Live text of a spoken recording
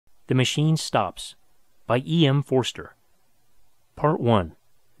The Machine Stops by E.M. Forster. Part 1.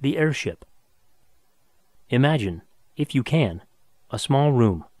 The Airship. Imagine, if you can, a small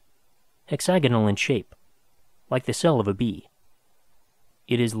room, hexagonal in shape, like the cell of a bee.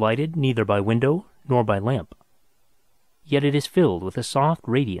 It is lighted neither by window nor by lamp, yet it is filled with a soft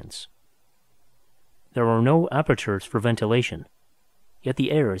radiance. There are no apertures for ventilation, yet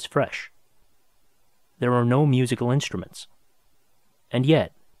the air is fresh. There are no musical instruments. And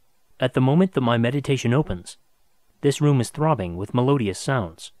yet, at the moment that my meditation opens, this room is throbbing with melodious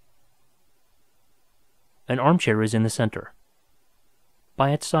sounds. An armchair is in the center. By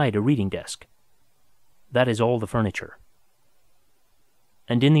its side a reading desk. That is all the furniture.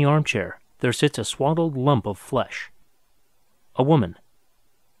 And in the armchair there sits a swaddled lump of flesh. A woman,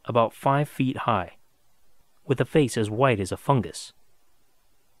 about 5 feet high, with a face as white as a fungus.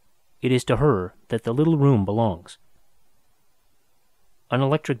 It is to her that the little room belongs. An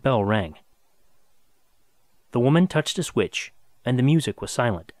electric bell rang. The woman touched a switch, and the music was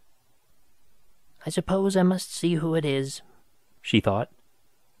silent. "I suppose I must see who it is," she thought,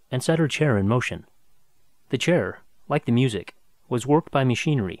 and set her chair in motion. The chair, like the music, was worked by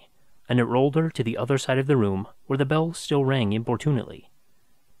machinery, and it rolled her to the other side of the room where the bell still rang importunately.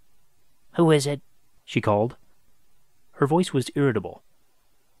 "Who is it?" she called. Her voice was irritable,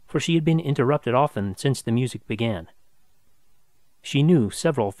 for she had been interrupted often since the music began. She knew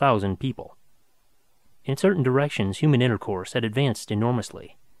several thousand people. In certain directions human intercourse had advanced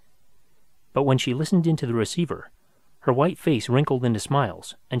enormously. But when she listened into the receiver, her white face wrinkled into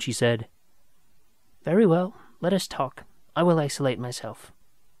smiles, and she said, "Very well, let us talk. I will isolate myself.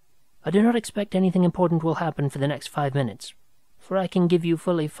 I do not expect anything important will happen for the next 5 minutes, for I can give you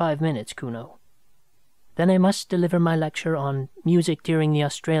fully 5 minutes, Kuno. Then I must deliver my lecture on music during the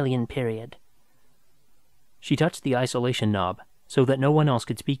Australian period." She touched the isolation knob so that no one else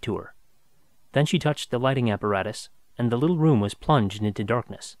could speak to her. Then she touched the lighting apparatus, and the little room was plunged into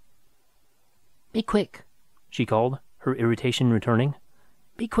darkness. "Be quick," she called, her irritation returning.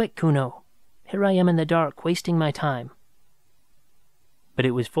 "Be quick, Kuno. Here I am in the dark, wasting my time." But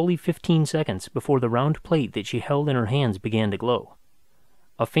it was fully 15 seconds before the round plate that she held in her hands began to glow.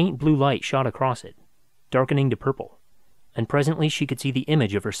 A faint blue light shot across it, darkening to purple, and presently she could see the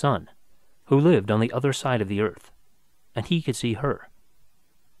image of her son, who lived on the other side of the earth, and he could see her.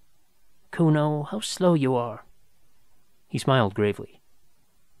 "Kuno, how slow you are." He smiled gravely.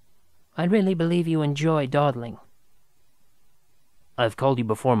 "I really believe you enjoy dawdling." "I've called you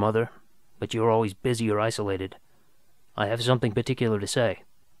before, Mother, but you are always busy or isolated. I have something particular to say."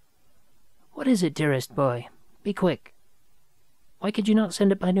 "What is it, dearest boy? Be quick. Why could you not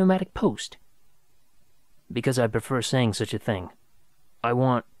send it by pneumatic post?" "Because I prefer saying such a thing. I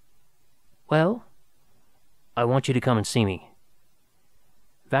want—" "Well?" "I want you to come and see me."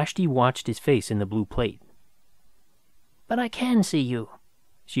 Vashti watched his face in the blue plate. "But I can see you,"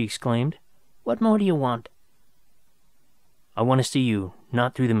 she exclaimed. "What more do you want?" "I want to see you,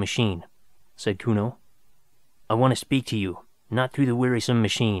 not through the machine," said Kuno. "I want to speak to you, not through the wearisome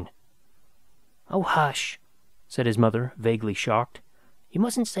machine." "Oh, hush," said his mother, vaguely shocked. "You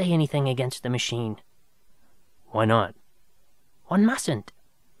mustn't say anything against the machine." "Why not?" "One mustn't."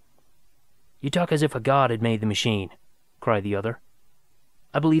 "You talk as if a god had made the machine," cried the other.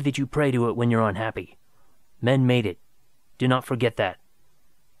 "I believe that you pray to it when you're unhappy. Men made it. Do not forget that.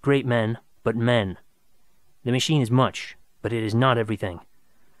 Great men, but men. The machine is much, but it is not everything.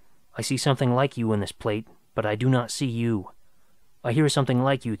 I see something like you in this plate, but I do not see you. I hear something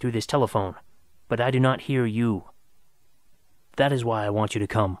like you through this telephone, but I do not hear you. That is why I want you to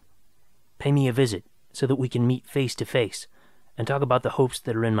come. Pay me a visit, so that we can meet face to face, and talk about the hopes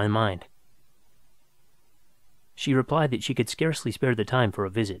that are in my mind." She replied that she could scarcely spare the time for a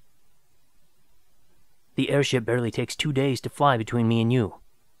visit. "The airship barely takes 2 days to fly between me and you."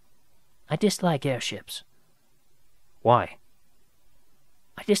 "I dislike airships." "Why?"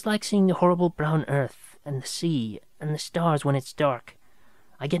 "I dislike seeing the horrible brown earth, and the sea, and the stars when it's dark.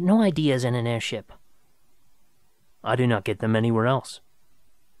 I get no ideas in an airship." "I do not get them anywhere else."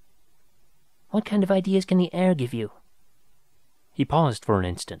 "What kind of ideas can the air give you?" He paused for an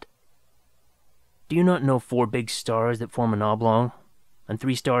instant. "Do you not know 4 big stars that form an oblong, and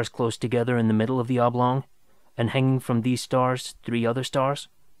 3 stars close together in the middle of the oblong, and hanging from these stars 3 other stars?"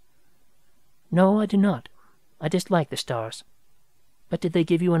 "No, I do not. I dislike the stars. But did they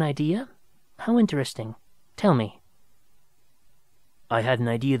give you an idea? How interesting. Tell me." "I had an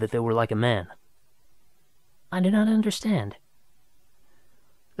idea that they were like a man." "I do not understand."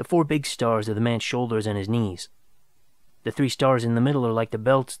 "The 4 big stars are the man's shoulders and his knees. The 3 stars in the middle are like the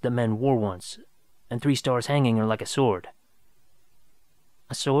belts that men wore once, and 3 stars hanging are like a sword."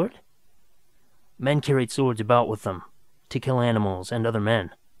 A sword? Men carried swords about with them, to kill animals and other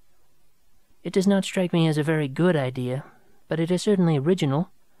men. It does not strike me as a very good idea, but it is certainly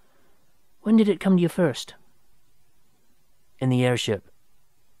original. When did it come to you first? In the airship.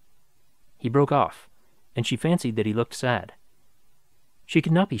 He broke off, and she fancied that he looked sad. She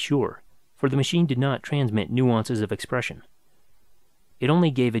could not be sure, for the machine did not transmit nuances of expression. It only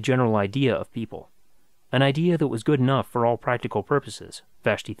gave a general idea of people, an idea that was good enough for all practical purposes,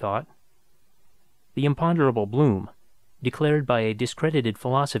 Vashti thought. The imponderable bloom, declared by a discredited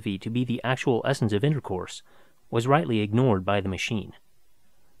philosophy to be the actual essence of intercourse, was rightly ignored by the machine,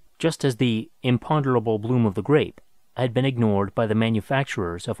 just as the imponderable bloom of the grape had been ignored by the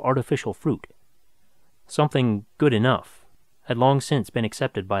manufacturers of artificial fruit. Something good enough had long since been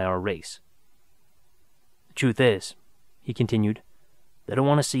accepted by our race. The truth is, he continued, that I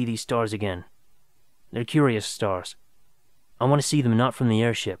want to see these stars again. They're curious stars. I want to see them not from the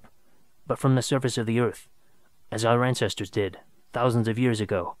airship, but from the surface of the earth, as our ancestors did, thousands of years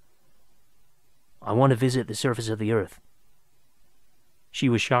ago. I want to visit the surface of the earth. She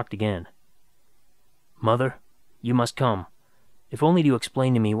was shocked again. Mother, you must come, if only to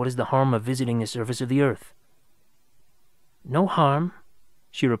explain to me what is the harm of visiting the surface of the earth. No harm,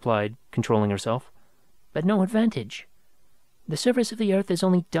 she replied, controlling herself, but no advantage. The surface of the earth is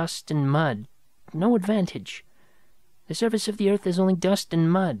only dust and mud. No advantage. The surface of the earth is only dust and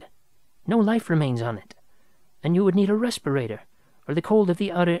mud. No life remains on it, and you would need a respirator, or the cold of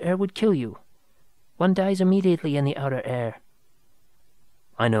the outer air would kill you. One dies immediately in the outer air.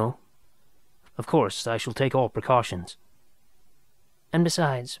 I know. Of course, I shall take all precautions. And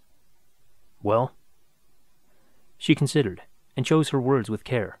besides... Well? She considered, and chose her words with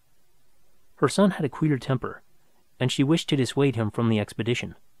care. Her son had a queer temper, and she wished to dissuade him from the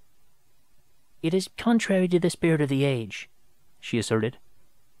expedition. It is contrary to the spirit of the age, she asserted.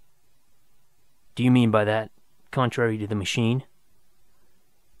 Do you mean by that, contrary to the machine?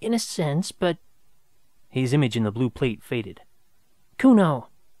 In a sense, but... His image in the blue plate faded. Kuno!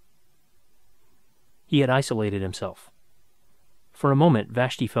 He had isolated himself. For a moment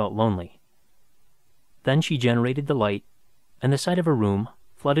Vashti felt lonely. Then she generated the light, and the sight of her room,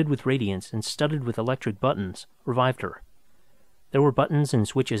 flooded with radiance and studded with electric buttons, revived her. There were buttons and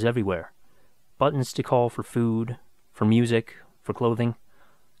switches everywhere. Buttons to call for food, for music, for clothing.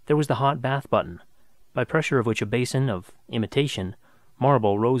 There was the hot bath button, by pressure of which a basin of imitation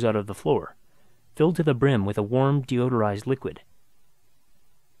marble rose out of the floor, filled to the brim with a warm, deodorized liquid.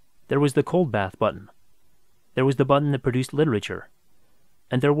 There was the cold bath button. There was the button that produced literature.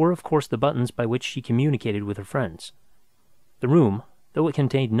 And there were, of course, the buttons by which she communicated with her friends. The room, though it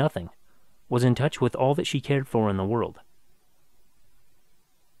contained nothing, was in touch with all that she cared for in the world.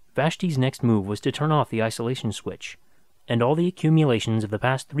 Vashti's next move was to turn off the isolation switch, and all the accumulations of the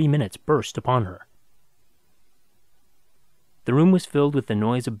past 3 minutes burst upon her. The room was filled with the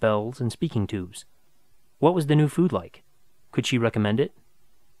noise of bells and speaking tubes. What was the new food like? Could she recommend it?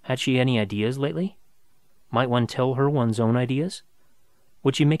 Had she any ideas lately? Might one tell her one's own ideas?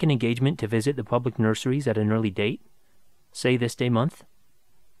 Would she make an engagement to visit the public nurseries at an early date? Say this day month?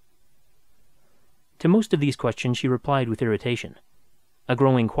 To most of these questions she replied with irritation, a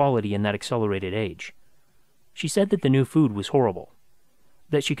growing quality in that accelerated age. She said that the new food was horrible,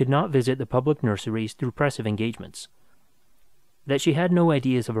 that she could not visit the public nurseries through press of engagements, that she had no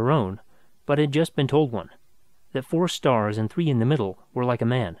ideas of her own, but had just been told one, that 4 stars and 3 in the middle were like a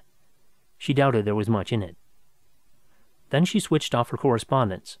man. She doubted there was much in it. Then she switched off her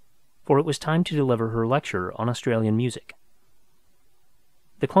correspondence, for it was time to deliver her lecture on Australian music.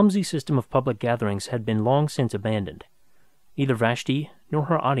 The clumsy system of public gatherings had been long since abandoned. Neither Vashti nor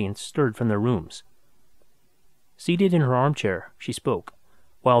her audience stirred from their rooms. Seated in her armchair, she spoke,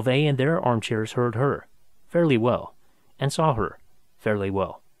 while they in their armchairs heard her, fairly well, and saw her, fairly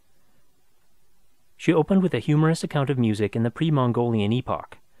well. She opened with a humorous account of music in the pre-Mongolian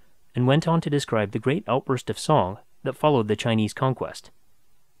epoch, and went on to describe the great outburst of song that followed the Chinese conquest.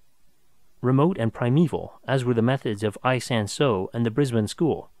 Remote and primeval as were the methods of Ai San So and the Brisbane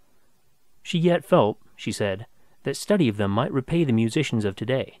School, she yet felt, she said, that study of them might repay the musicians of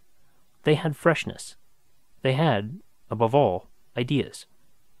today. They had freshness. They had, above all, ideas.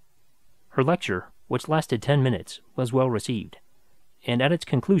 Her lecture, which lasted 10 minutes, was well received, and at its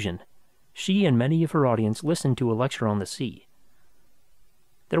conclusion, she and many of her audience listened to a lecture on the sea.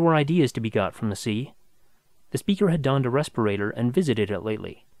 There were ideas to be got from the sea. The speaker had donned a respirator and visited it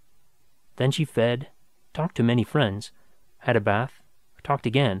lately. Then she fed, talked to many friends, had a bath, talked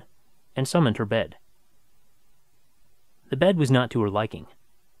again, and summoned her bed. The bed was not to her liking.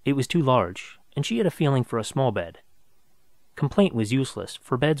 It was too large, and she had a feeling for a small bed. complaint was useless,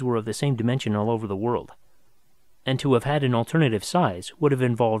 for beds were of the same dimension all over the world, and to have had an alternative size would have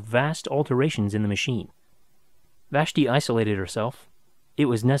involved vast alterations in the machine. Vashti isolated herself. It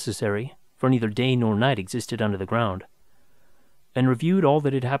was necessary, for neither day nor night existed under the ground, and reviewed all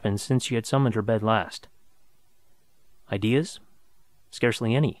that had happened since she had summoned her bed last. Ideas?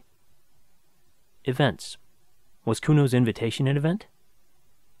 Scarcely any. Events. Was Kuno's invitation an event?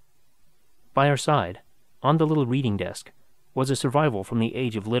 By her side, on the little reading desk, was a survival from the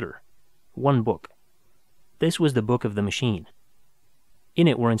age of litter. One book. This was the book of the machine. In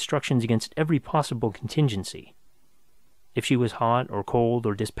it were instructions against every possible contingency. If she was hot or cold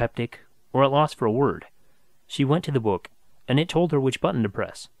or dyspeptic, or at loss for a word, she went to the book, and it told her which button to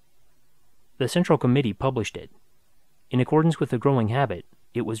press. The Central Committee published it. In accordance with the growing habit,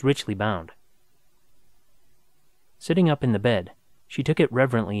 it was richly bound. Sitting up in the bed, she took it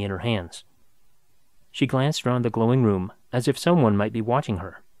reverently in her hands. She glanced round the glowing room as if someone might be watching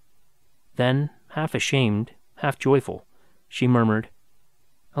her. Then, half ashamed, half joyful, she murmured,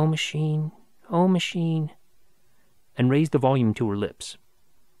 "Oh, machine, oh, machine," and raised the volume to her lips.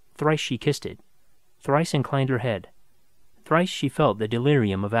 Thrice she kissed it, thrice inclined her head, thrice she felt the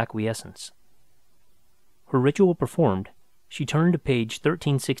delirium of acquiescence. Her ritual performed, she turned to page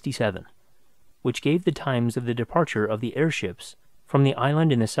 1367, which gave the times of the departure of the airships from the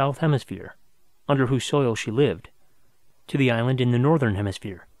island in the south hemisphere, under whose soil she lived, to the island in the northern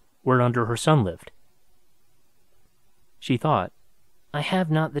hemisphere, whereunder her son lived. She thought, "I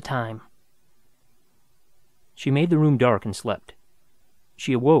have not the time." She made the room dark and slept.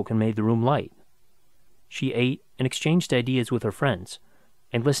 She awoke and made the room light. She ate and exchanged ideas with her friends,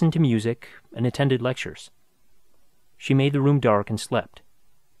 and listened to music and attended lectures. She made the room dark and slept.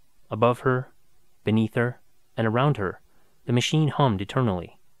 Above her, beneath her, and around her, the machine hummed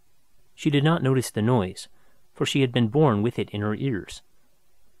eternally. She did not notice the noise, for she had been born with it in her ears.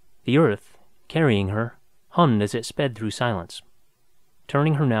 The earth, carrying her, hummed as it sped through silence,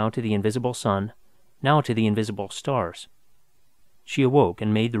 turning her now to the invisible sun, now to the invisible stars. She awoke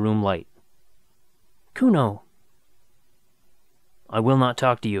and made the room light. "Kuno!" "I will not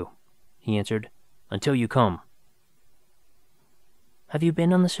talk to you," he answered, "until you come." "Have you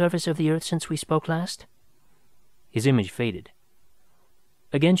been on the surface of the earth since we spoke last?" His image faded.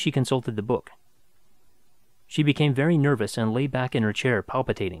 Again she consulted the book. She became very nervous and lay back in her chair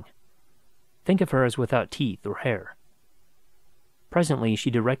palpitating. Think of her as without teeth or hair. Presently she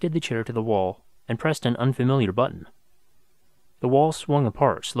directed the chair to the wall and pressed an unfamiliar button. The wall swung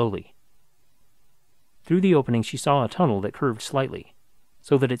apart slowly. Through the opening she saw a tunnel that curved slightly,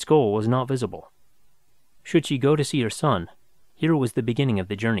 so that its goal was not visible. Should she go to see her son, here was the beginning of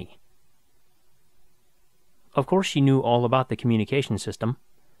the journey. Of course she knew all about the communication system.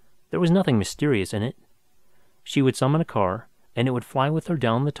 There was nothing mysterious in it. She would summon a car, and it would fly with her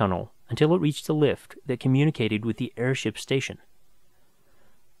down the tunnel until it reached the lift that communicated with the airship station.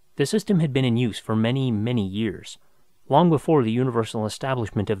 The system had been in use for many, many years, long before the universal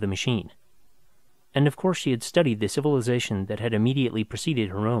establishment of the machine. And of course she had studied the civilization that had immediately preceded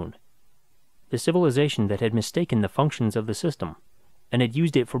her own. The civilization that had mistaken the functions of the system, and had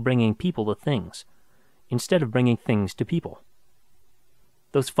used it for bringing people to things, instead of bringing things to people.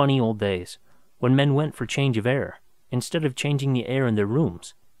 Those funny old days, when men went for change of air, instead of changing the air in their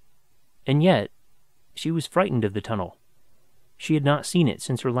rooms. And yet, she was frightened of the tunnel. She had not seen it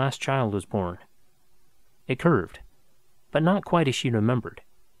since her last child was born. It curved, but not quite as she remembered.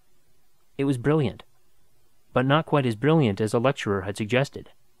 It was brilliant, but not quite as brilliant as a lecturer had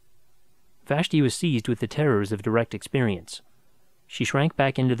suggested. Vashti was seized with the terrors of direct experience. She shrank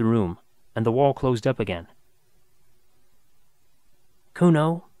back into the room, and the wall closed up again.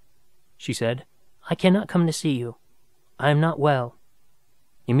 "Kuno," she said, "I cannot come to see you. I am not well."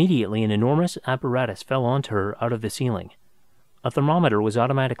 Immediately an enormous apparatus fell onto her out of the ceiling. A thermometer was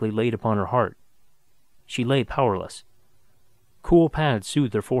automatically laid upon her heart. She lay powerless. Cool pads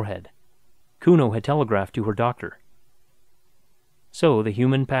soothed her forehead. Kuno had telegraphed to her doctor. So the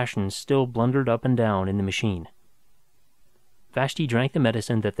human passions still blundered up and down in the machine. Vashti drank the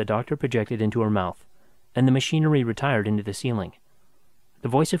medicine that the doctor projected into her mouth, and the machinery retired into the ceiling. The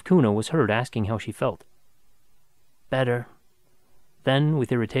voice of Kuno was heard asking how she felt. "Better." Then,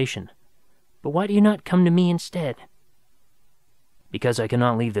 with irritation, "But why do you not come to me instead?" "Because I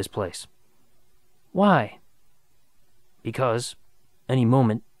cannot leave this place." "Why?" "Because, any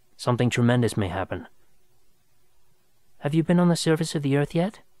moment, something tremendous may happen." "Have you been on the surface of the earth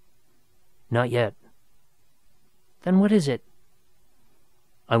yet?" "Not yet." "Then what is it?"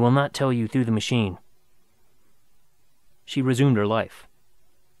 "I will not tell you through the machine." She resumed her life.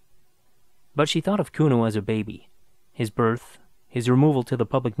 But she thought of Kuno as a baby, his birth, his removal to the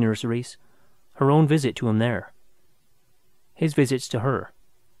public nurseries, her own visit to him there. His visits to her,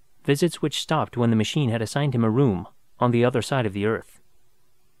 visits which stopped when the machine had assigned him a room on the other side of the earth.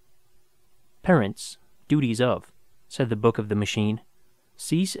 Parents, duties of, said the book of the machine,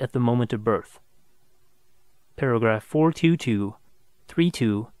 cease at the moment of birth. Paragraph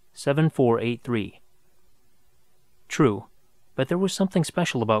 422-32-7483. True, but there was something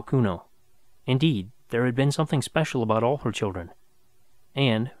special about Kuno. Indeed, there had been something special about all her children.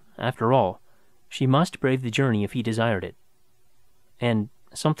 And, after all, she must brave the journey if he desired it. And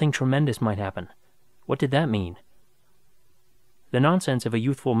something tremendous might happen. What did that mean? The nonsense of a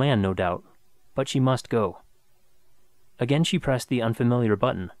youthful man, no doubt, but she must go. Again she pressed the unfamiliar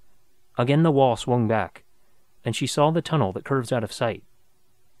button. Again the wall swung back, and she saw the tunnel that curves out of sight.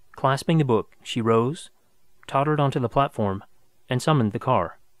 Clasping the book, she rose, tottered onto the platform, and summoned the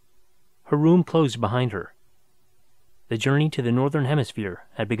car. Her room closed behind her. The journey to the Northern Hemisphere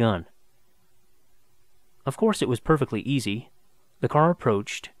had begun. Of course it was perfectly easy. The car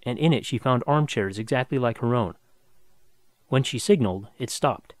approached, and in it she found armchairs exactly like her own. When she signaled, it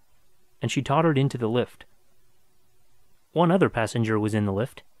stopped, and she tottered into the lift. One other passenger was in the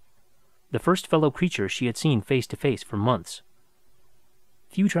lift, the first fellow creature she had seen face to face for months.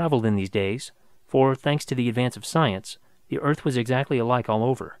 Few traveled in these days, for, thanks to the advance of science, the earth was exactly alike all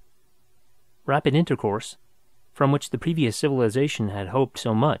over. Rapid intercourse, from which the previous civilization had hoped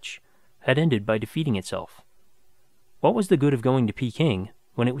so much, had ended by defeating itself. What was the good of going to Peking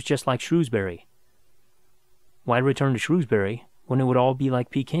when it was just like Shrewsbury? Why return to Shrewsbury when it would all be like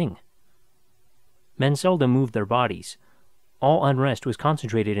Peking? Men seldom moved their bodies. All unrest was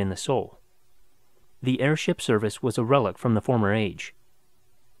concentrated in the soul. The airship service was a relic from the former age.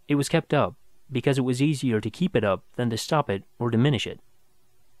 It was kept up because it was easier to keep it up than to stop it or diminish it.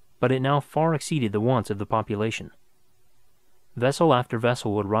 But it now far exceeded the wants of the population. Vessel after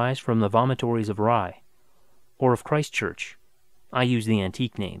vessel would rise from the vomitories of Rye, or of Christchurch, I use the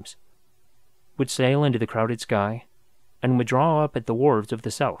antique names, would sail into the crowded sky, and would draw up at the wharves of the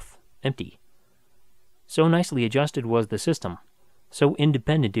south, empty. So nicely adjusted was the system, so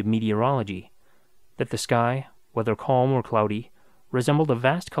independent of meteorology, that the sky, whether calm or cloudy, resembled a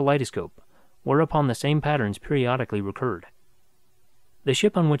vast kaleidoscope, whereupon the same patterns periodically recurred. The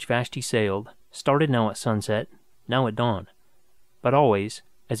ship on which Vashti sailed started now at sunset, now at dawn, but always,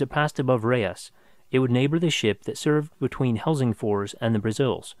 as it passed above Reyes, it would neighbor the ship that served between Helsingfors and the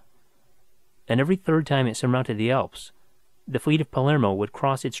Brazils. And every third time it surmounted the Alps, the fleet of Palermo would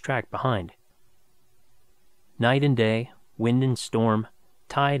cross its track behind. Night and day, wind and storm,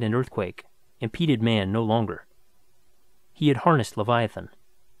 tide and earthquake, impeded man no longer. He had harnessed Leviathan.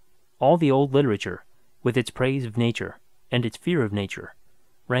 All the old literature, with its praise of nature and its fear of nature,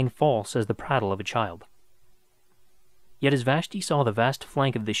 rang false as the prattle of a child. Yet as Vashti saw the vast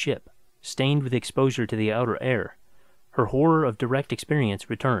flank of the ship, stained with exposure to the outer air, her horror of direct experience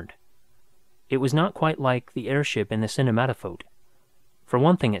returned. It was not quite like the airship in the cinematophote. For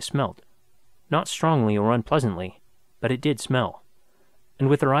one thing it smelt, not strongly or unpleasantly, but it did smell, and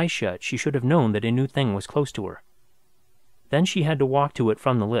with her eyes shut she should have known that a new thing was close to her. Then she had to walk to it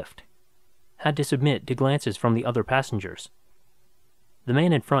from the lift, had to submit to glances from the other passengers. The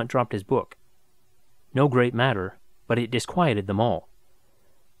man in front dropped his book. No great matter, but it disquieted them all.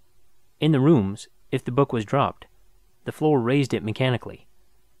 In the rooms, if the book was dropped, the floor raised it mechanically,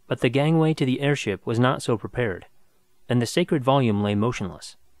 but the gangway to the airship was not so prepared, and the sacred volume lay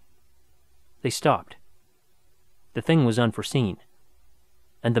motionless. They stopped. The thing was unforeseen,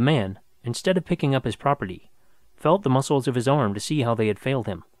 and the man, instead of picking up his property, felt the muscles of his arm to see how they had failed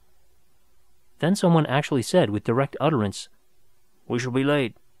him. Then someone actually said with direct utterance, "We shall be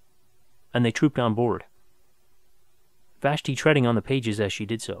late," and they trooped on board, Vashti treading on the pages as she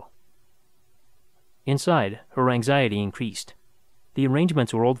did so. Inside, her anxiety increased. The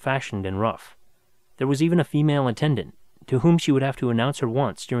arrangements were old-fashioned and rough. There was even a female attendant, to whom she would have to announce her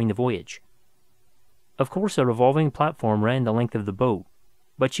wants during the voyage. Of course a revolving platform ran the length of the boat,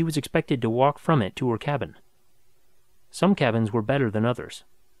 but she was expected to walk from it to her cabin. Some cabins were better than others,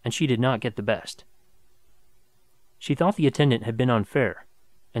 and she did not get the best. She thought the attendant had been unfair,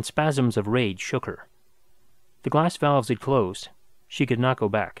 and spasms of rage shook her. The glass valves had closed. She could not go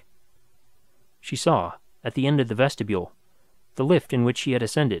back. She saw, at the end of the vestibule, the lift in which she had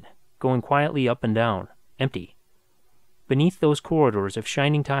ascended, going quietly up and down, empty. Beneath those corridors of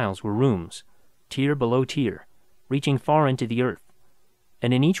shining tiles were rooms, tier below tier, reaching far into the earth,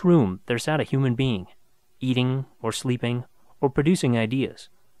 and in each room there sat a human being, eating, or sleeping, or producing ideas.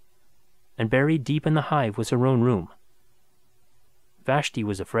 And buried deep in the hive was her own room. Vashti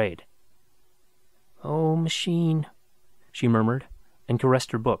was afraid. "Oh, machine," she murmured, and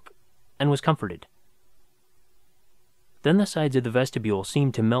caressed her book, and was comforted. Then the sides of the vestibule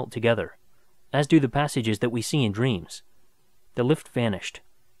seemed to melt together, as do the passages that we see in dreams. The lift vanished.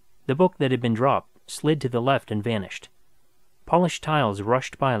 The book that had been dropped slid to the left and vanished. Polished tiles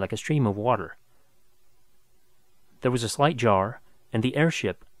rushed by like a stream of water. There was a slight jar, and the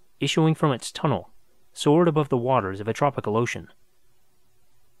airship, issuing from its tunnel, soared above the waters of a tropical ocean.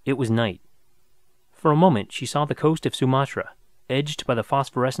 It was night. For a moment she saw the coast of Sumatra, edged by the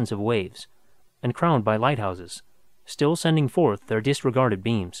phosphorescence of waves, and crowned by lighthouses, still sending forth their disregarded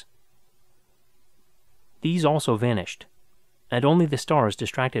beams. These also vanished, and only the stars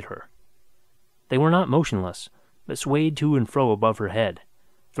distracted her. They were not motionless, but swayed to and fro above her head,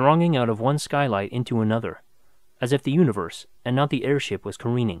 thronging out of one skylight into another, as if the universe and not the airship was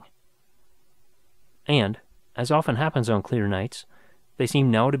careening. And, as often happens on clear nights, they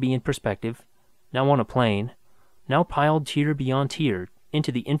seemed now to be in perspective, now on a plane, now piled tier beyond tier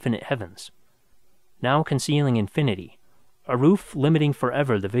into the infinite heavens, now concealing infinity, a roof limiting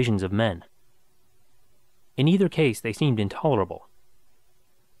forever the visions of men. In either case they seemed intolerable.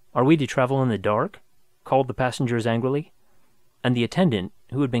 "Are we to travel in the dark?" called the passengers angrily, and the attendant,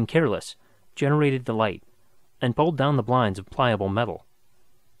 who had been careless, generated the light, and pulled down the blinds of pliable metal.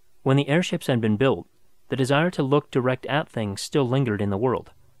 When the airships had been built, the desire to look direct at things still lingered in the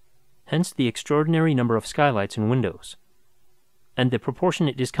world, hence the extraordinary number of skylights and windows, and the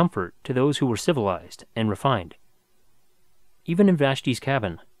proportionate discomfort to those who were civilized and refined. Even in Vashti's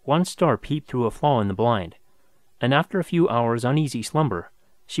cabin, one star peeped through a flaw in the blind, and after a few hours' uneasy slumber,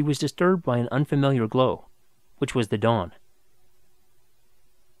 she was disturbed by an unfamiliar glow, which was the dawn.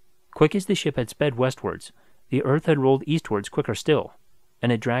 Quick as the ship had sped westwards, the earth had rolled eastwards quicker still,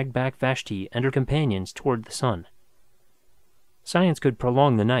 and had dragged back Vashti and her companions toward the sun. Science could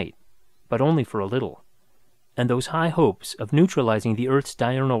prolong the night, but only for a little, and those high hopes of neutralizing the earth's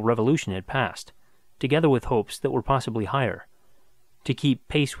diurnal revolution had passed, together with hopes that were possibly higher. To keep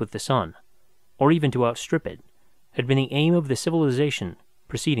pace with the sun, or even to outstrip it, had been the aim of the civilization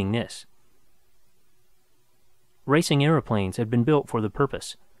preceding this. Racing aeroplanes had been built for the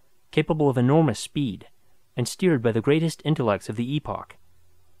purpose, capable of enormous speed, and steered by the greatest intellects of the epoch.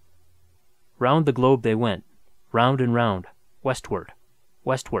 Round the globe they went, round and round, westward,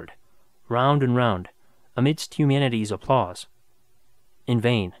 westward, round and round, amidst humanity's applause. In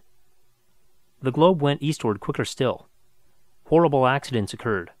vain. The globe went eastward quicker still. Horrible accidents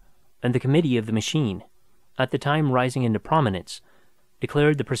occurred, and the committee of the machine, at the time rising into prominence,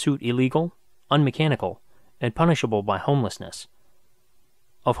 declared the pursuit illegal, unmechanical, and punishable by homelessness.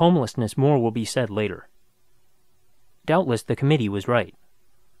 Of homelessness more will be said later. Doubtless the committee was right,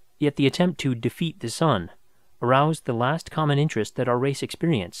 yet the attempt to defeat the sun aroused the last common interest that our race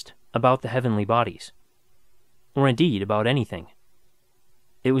experienced about the heavenly bodies, or indeed about anything.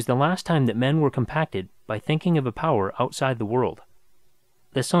 It was the last time that men were compacted by thinking of a power outside the world.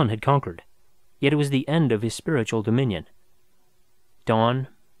 The sun had conquered, yet it was the end of his spiritual dominion. Dawn,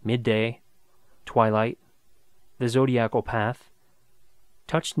 midday, twilight, the zodiacal path,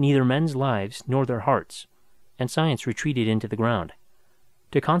 touched neither men's lives nor their hearts, and science retreated into the ground,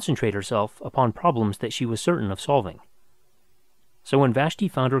 to concentrate herself upon problems that she was certain of solving. So when Vashti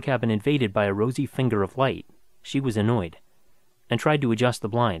found her cabin invaded by a rosy finger of light, she was annoyed, and tried to adjust the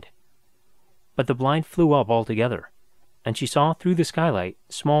blind. But the blind flew up altogether, and she saw through the skylight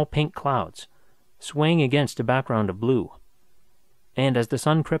small pink clouds, swaying against a background of blue. And as the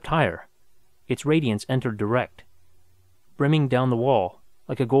sun crept higher, its radiance entered direct, brimming down the wall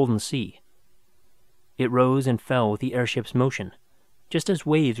like a golden sea. It rose and fell with the airship's motion, just as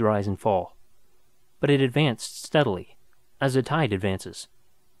waves rise and fall, but it advanced steadily, as a tide advances.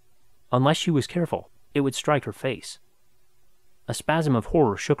 Unless she was careful, it would strike her face. A spasm of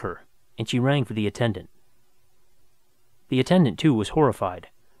horror shook her, and she rang for the attendant. The attendant, too, was horrified,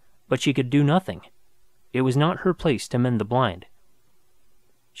 but she could do nothing. It was not her place to mend the blind.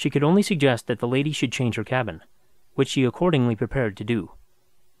 She could only suggest that the lady should change her cabin, which she accordingly prepared to do.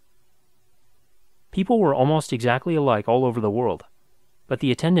 People were almost exactly alike all over the world, but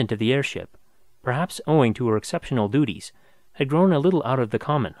the attendant of the airship, perhaps owing to her exceptional duties, had grown a little out of the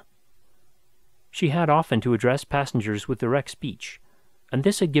common. She had often to address passengers with direct speech, and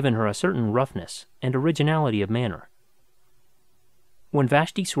this had given her a certain roughness and originality of manner. When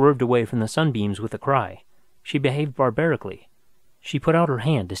Vashti swerved away from the sunbeams with a cry, she behaved barbarically. She put out her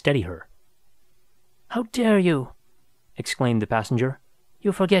hand to steady her. "How dare you!" exclaimed the passenger.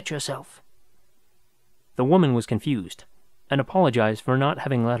 "You forget yourself." The woman was confused, and apologized for not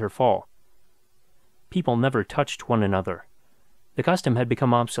having let her fall. People never touched one another. The custom had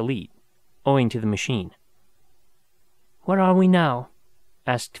become obsolete, owing to the machine. Where are we now?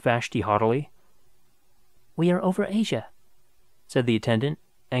 Asked Vashti haughtily. We are over Asia, said the attendant,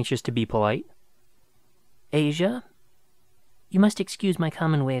 anxious to be polite. Asia? You must excuse my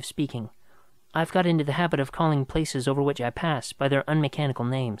common way of speaking. I've got into the habit of calling places over which I pass by their unmechanical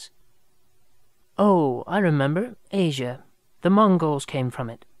names. Oh, I remember. Asia. The Mongols came from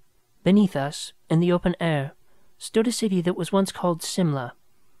it. Beneath us, in the open air, stood a city that was once called Simla.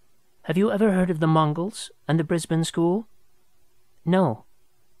 Have you ever heard of the Mongols and the Brisbane School? No.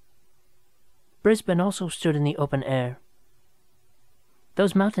 Brisbane also stood in the open air.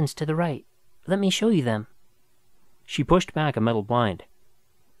 Those mountains to the right. Let me show you them. She pushed back a metal blind.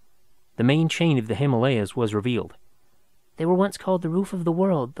 The main chain of the Himalayas was revealed. They were once called the roof of the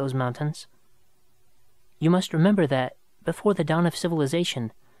world, those mountains. You must remember that, before the dawn of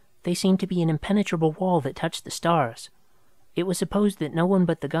civilization, they seemed to be an impenetrable wall that touched the stars. It was supposed that no one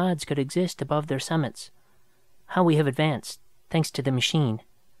but the gods could exist above their summits. How we have advanced, thanks to the machine.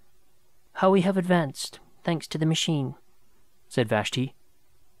 How we have advanced, thanks to the machine, said Vashti.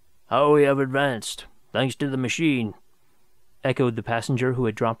 How we have advanced, thanks to the machine, echoed the passenger who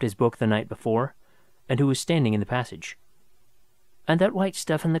had dropped his book the night before, and who was standing in the passage. And that white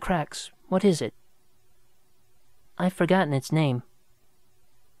stuff in the cracks, what is it? I've forgotten its name.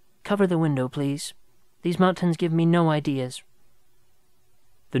 Cover the window, please. These mountains give me no ideas.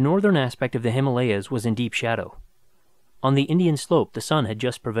 The northern aspect of the Himalayas was in deep shadow. On the Indian slope the sun had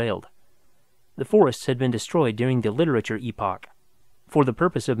just prevailed. The forests had been destroyed during the literature epoch, for the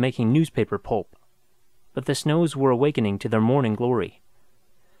purpose of making newspaper pulp, but the snows were awakening to their morning glory,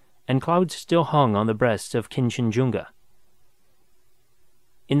 and clouds still hung on the breasts of Kinchenjunga.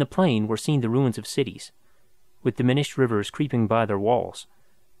 In the plain were seen the ruins of cities, with diminished rivers creeping by their walls,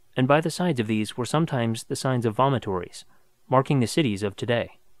 and by the sides of these were sometimes the signs of vomitories, marking the cities of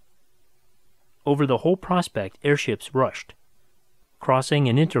today. Over the whole prospect airships rushed, crossing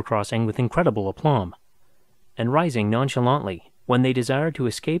and intercrossing with incredible aplomb, and rising nonchalantly when they desired to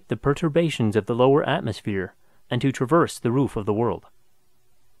escape the perturbations of the lower atmosphere and to traverse the roof of the world.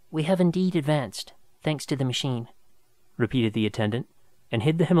 We have indeed advanced, thanks to the machine, repeated the attendant, and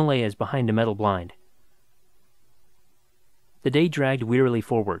hid the Himalayas behind a metal blind. The day dragged wearily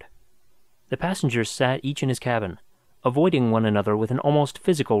forward. The passengers sat each in his cabin, avoiding one another with an almost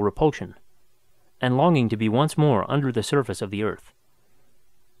physical repulsion, and longing to be once more under the surface of the earth.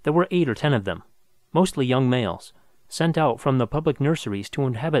 There were 8 or 10 of them, mostly young males, sent out from the public nurseries to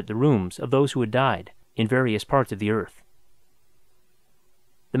inhabit the rooms of those who had died in various parts of the earth.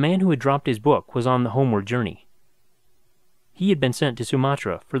 The man who had dropped his book was on the homeward journey. He had been sent to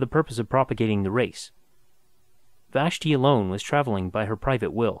Sumatra for the purpose of propagating the race. Vashti alone was traveling by her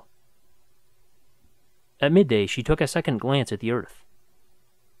private will. At midday she took a second glance at the earth.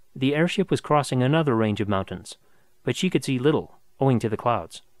 The airship was crossing another range of mountains, but she could see little, owing to the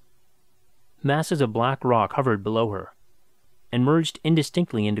clouds. Masses of black rock hovered below her, and merged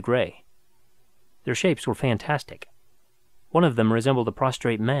indistinctly into gray. Their shapes were fantastic. One of them resembled a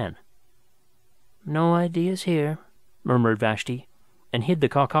prostrate man. No ideas here, murmured Vashti, and hid the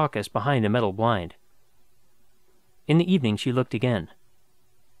caucasus behind a metal blind. In the evening she looked again.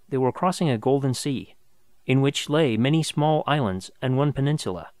 They were crossing a golden sea, in which lay many small islands and one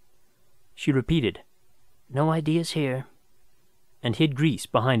peninsula. She repeated, No ideas here, and hid Greece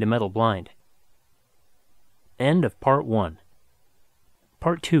behind a metal blind. End of Part 1.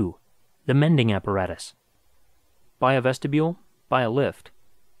 Part 2. The Mending Apparatus. By a vestibule, by a lift,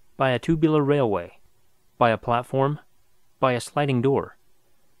 by a tubular railway, by a platform, by a sliding door,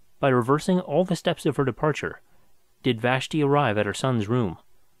 by reversing all the steps of her departure, did Vashti arrive at her son's room,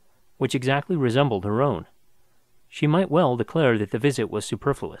 which exactly resembled her own. She might well declare that the visit was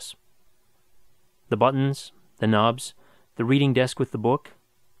superfluous. The buttons, the knobs, the reading desk with the book,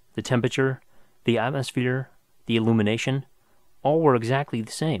 the temperature, the atmosphere, the illumination, all were exactly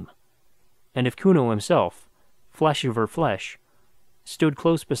the same, and if Kuno himself, flesh of her flesh, stood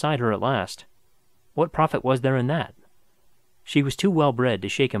close beside her at last, what profit was there in that? She was too well bred to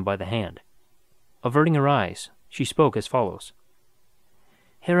shake him by the hand. Averting her eyes, she spoke as follows.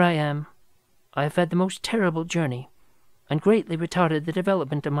 Here I am. I have had the most terrible journey, and greatly retarded the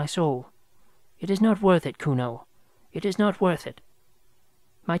development of my soul. It is not worth it, Kuno. It is not worth it.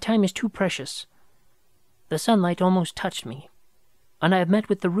 My time is too precious. The sunlight almost touched me, and I have met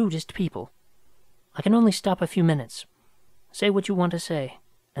with the rudest people. I can only stop a few minutes. Say what you want to say,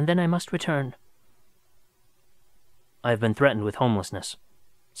 and then I must return. I have been threatened with homelessness,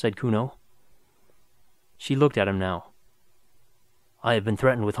 said Kuno. She looked at him now. I have been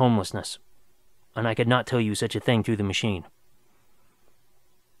threatened with homelessness, and I could not tell you such a thing through the machine.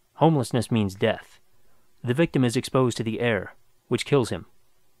 Homelessness means death. The victim is exposed to the air, which kills him.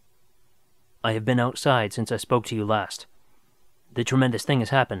 I have been outside since I spoke to you last. The tremendous thing has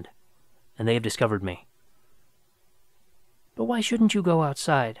happened, and they have discovered me." "But why shouldn't you go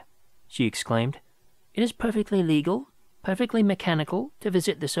outside?" she exclaimed. "It is perfectly legal, perfectly mechanical, to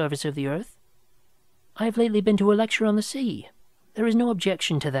visit the surface of the earth. I have lately been to a lecture on the sea. There is no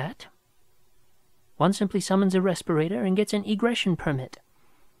objection to that. One simply summons a respirator and gets an egression permit.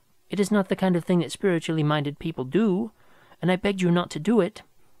 It is not the kind of thing that spiritually minded people do, and I begged you not to do it,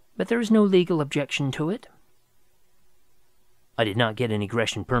 but there is no legal objection to it." "I did not get an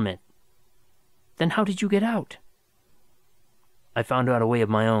egression permit." "Then how did you get out?" "I found out a way of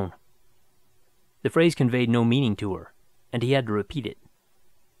my own." The phrase conveyed no meaning to her, and he had to repeat it.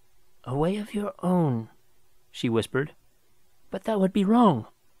 "A way of your own," she whispered. "But that would be wrong."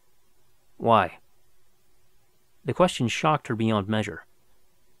 "Why?" The question shocked her beyond measure.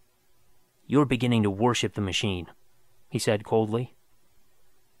 "You're beginning to worship the machine," he said coldly.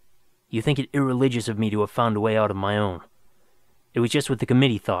 "You think it irreligious of me to have found a way out of my own. It was just what the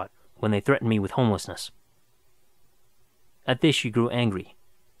committee thought when they threatened me with homelessness." At this she grew angry.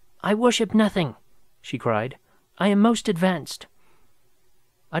 "I worship nothing," she cried. "I am most advanced.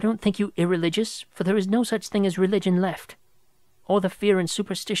 I don't think you irreligious, for there is no such thing as religion left. All the fear and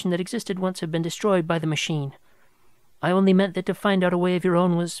superstition that existed once have been destroyed by the machine. I only meant that to find out a way of your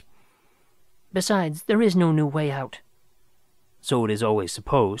own was... Besides, there is no new way out." "So it is always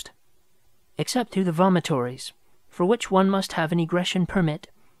supposed." "Except through the vomitories, for which one must have an egression permit.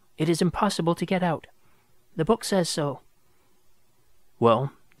 It is impossible to get out. The book says so."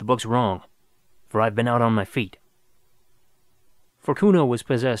 "Well, the book's wrong, for I've been out on my feet." For Kuno was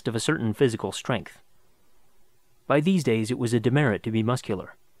possessed of a certain physical strength. By these days it was a demerit to be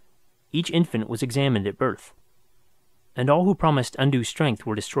muscular. Each infant was examined at birth, and all who promised undue strength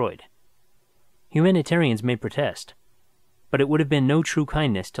were destroyed. Humanitarians may protest, but it would have been no true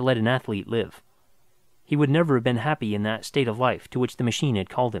kindness to let an athlete live. He would never have been happy in that state of life to which the machine had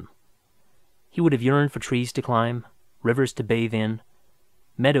called him. He would have yearned for trees to climb, rivers to bathe in,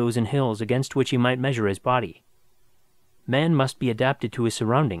 meadows and hills against which he might measure his body. Man must be adapted to his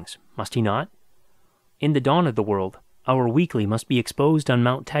surroundings, must he not? In the dawn of the world, our weakly must be exposed on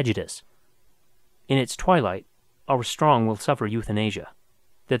Mount Tagetus. In its twilight, our strong will suffer euthanasia,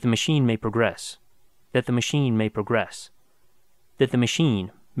 that the machine may progress, that the machine may progress, that the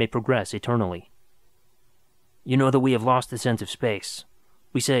machine may progress eternally. You know that we have lost the sense of space.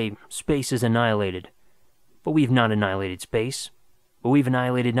 We say space is annihilated, but we have not annihilated space. But we've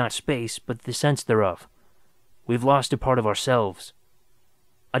annihilated not space, but the sense thereof. We've lost a part of ourselves.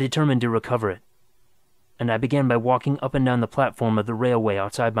 I determined to recover it, and I began by walking up and down the platform of the railway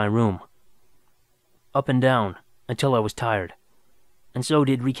outside my room. Up and down, until I was tired, and so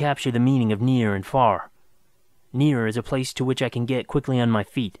did recapture the meaning of near and far. Near is a place to which I can get quickly on my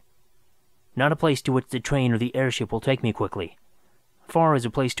feet, not a place to which the train or the airship will take me quickly. Far is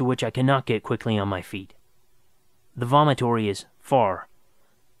a place to which I cannot get quickly on my feet. The vomitory is far,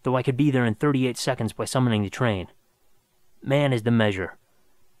 though I could be there in 38 seconds by summoning the train. Man is the measure.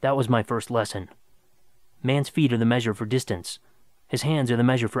 That was my first lesson. Man's feet are the measure for distance. His hands are the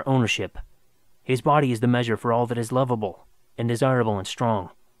measure for ownership. His body is the measure for all that is lovable and desirable and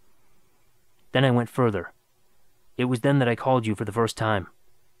strong. Then I went further. It was then that I called you for the first time,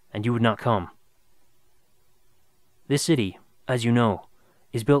 and you would not come. This city, as you know,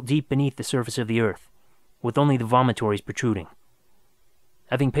 is built deep beneath the surface of the earth, with only the vomitories protruding.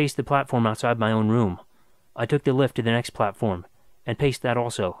 Having paced the platform outside my own room, I took the lift to the next platform, and paced that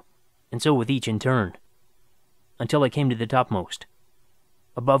also, and so with each in turn, until I came to the topmost,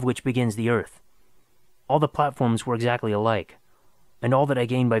 above which begins the earth. All the platforms were exactly alike, and all that I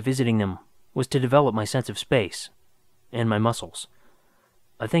gained by visiting them was to develop my sense of space, and my muscles.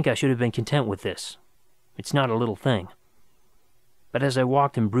 I think I should have been content with this. It's not a little thing. But as I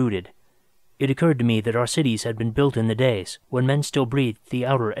walked and brooded, it occurred to me that our cities had been built in the days when men still breathed the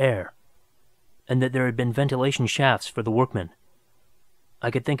outer air, and that there had been ventilation shafts for the workmen.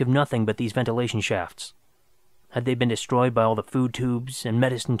 I could think of nothing but these ventilation shafts. Had they been destroyed by all the food tubes and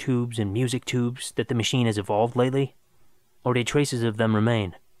medicine tubes and music tubes that the machine has evolved lately? Or did traces of them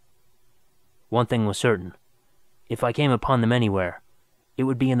remain? One thing was certain. If I came upon them anywhere, it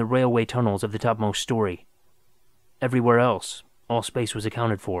would be in the railway tunnels of the topmost story. Everywhere else, all space was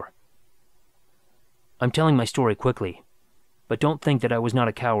accounted for. I'm telling my story quickly, but don't think that I was not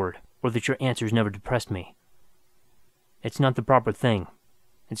a coward or that your answers never depressed me. It's not the proper thing.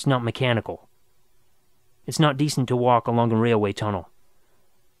 It's not mechanical. It's not decent to walk along a railway tunnel.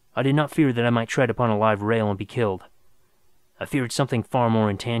 I did not fear that I might tread upon a live rail and be killed. I feared something far more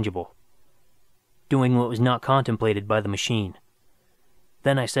intangible. doing what was not contemplated by the machine.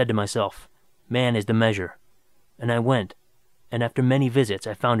 Then I said to myself, man is the measure, and I went, and after many visits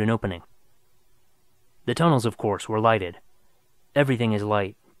I found an opening. The tunnels, of course, were lighted. Everything is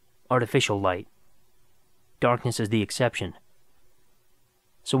light, artificial light. Darkness is the exception.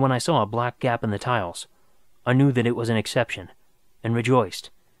 So when I saw a black gap in the tiles, I knew that it was an exception, and rejoiced.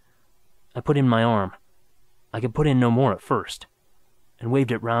 I put in my arm. I could put in no more at first, and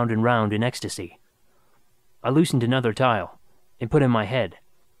waved it round and round in ecstasy. I loosened another tile, and put in my head,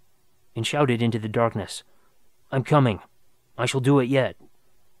 and shouted into the darkness, I'm coming. I shall do it yet.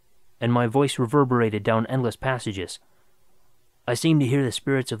 And my voice reverberated down endless passages. I seemed to hear the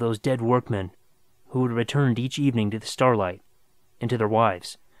spirits of those dead workmen who had returned each evening to the starlight, and to their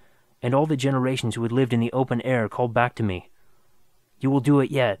wives, and all the generations who had lived in the open air called back to me, You will do it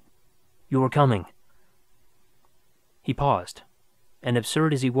yet. You are coming. He paused, and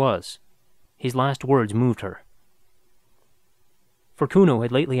absurd as he was, his last words moved her. For Kuno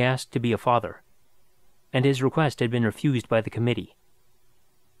had lately asked to be a father, and his request had been refused by the committee.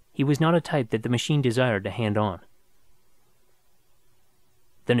 He was not a type that the machine desired to hand on.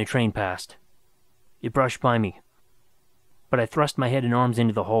 Then a train passed. It brushed by me, but I thrust my head and arms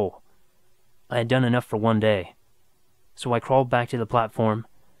into the hole. I had done enough for one day, so I crawled back to the platform,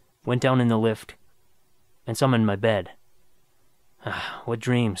 went down in the lift, and summoned my bed. Ah, what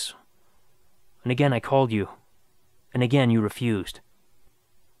dreams. And again I called you, and again you refused.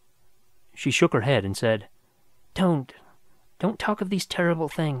 She shook her head and said, Don't talk of these terrible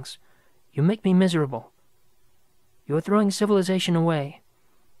things. You make me miserable. You are throwing civilization away.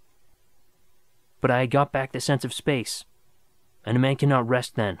 But I had got back the sense of space, and a man cannot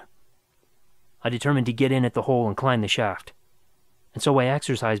rest then. I determined to get in at the hole and climb the shaft, and so I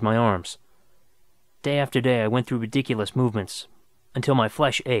exercised my arms. Day after day I went through ridiculous movements, until my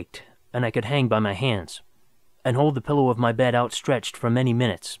flesh ached, and I could hang by my hands, and hold the pillow of my bed outstretched for many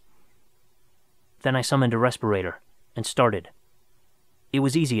minutes. Then I summoned a respirator, and started. It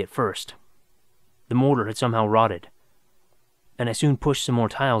was easy at first. The mortar had somehow rotted, and I soon pushed some more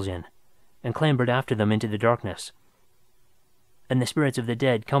tiles in, and clambered after them into the darkness. And the spirits of the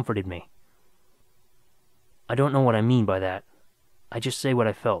dead comforted me. I don't know what I mean by that. I just say what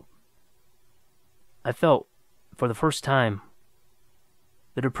I felt. I felt, for the first time,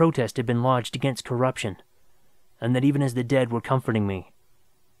 that a protest had been lodged against corruption, and that even as the dead were comforting me,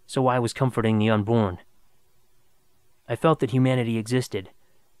 so I was comforting the unborn. I felt that humanity existed,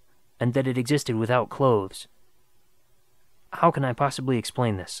 and that it existed without clothes. How can I possibly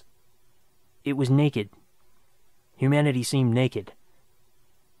explain this? It was naked. Humanity seemed naked.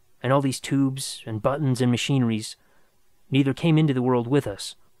 And all these tubes and buttons and machineries neither came into the world with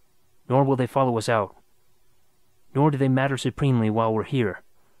us, nor will they follow us out. Nor do they matter supremely while we're here.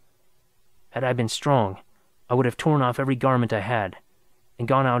 Had I been strong, I would have torn off every garment I had, and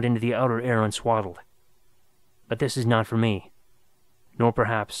gone out into the outer air unswaddled. But this is not for me, nor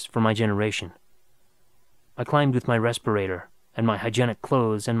perhaps for my generation. I climbed with my respirator, and my hygienic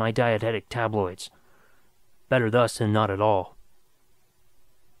clothes, and my dietetic tabloids. Better thus than not at all.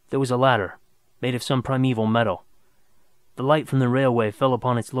 There was a ladder, made of some primeval metal. The light from the railway fell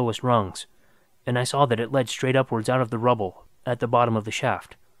upon its lowest rungs, and I saw that it led straight upwards out of the rubble at the bottom of the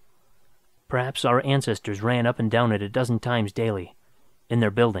shaft. Perhaps our ancestors ran up and down it a dozen times daily, in their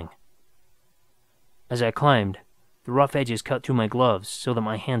building. As I climbed, the rough edges cut through my gloves so that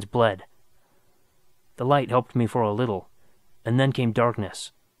my hands bled. The light helped me for a little, and then came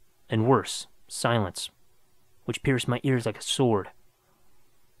darkness, and worse, silence, which pierced my ears like a sword.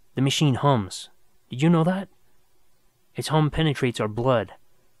 The machine hums. Did you know that? Its hum penetrates our blood,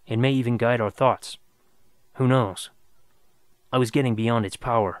 and may even guide our thoughts. Who knows? I was getting beyond its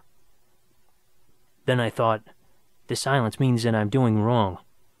power. Then I thought, the silence means that I'm doing wrong.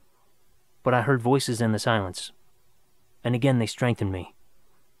 But I heard voices in the silence, and again they strengthened me.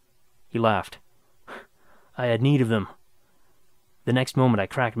 He laughed. I had need of them. The next moment I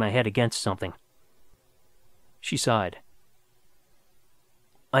cracked my head against something. She sighed.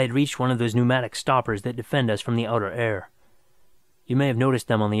 I had reached one of those pneumatic stoppers that defend us from the outer air. You may have noticed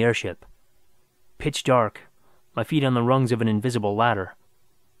them on the airship. Pitch dark, my feet on the rungs of an invisible ladder,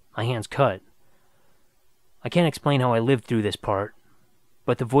 my hands cut. I can't explain how I lived through this part,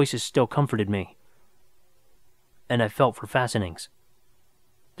 but the voices still comforted me. And I felt for fastenings.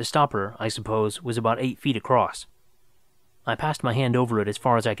 The stopper, I suppose, was about 8 feet across. I passed my hand over it as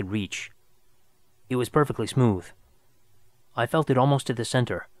far as I could reach. It was perfectly smooth. I felt it almost to the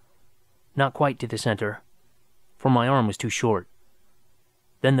center. Not quite to the center, for my arm was too short.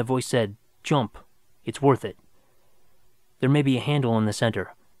 Then the voice said, "Jump. It's worth it. There may be a handle in the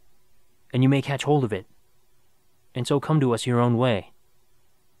center. and you may catch hold of it, and so come to us your own way.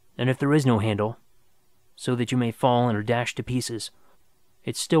 And if there is no handle, so that you may fall and are dashed to pieces,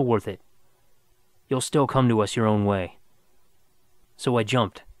 it's still worth it. You'll still come to us your own way. So I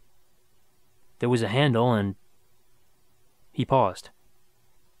jumped. There was a handle and... He paused.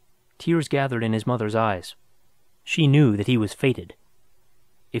 Tears gathered in his mother's eyes. She knew that he was fated.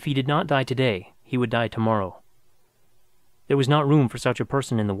 If he did not die today, he would die tomorrow. There was not room for such a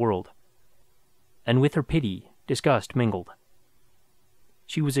person in the world. And with her pity, disgust mingled.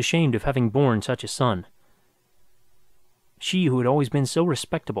 She was ashamed of having borne such a son. She who had always been so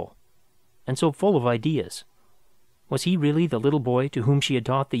respectable, and so full of ideas. Was he really the little boy to whom she had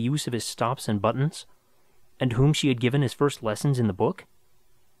taught the use of his stops and buttons, and whom she had given his first lessons in the book?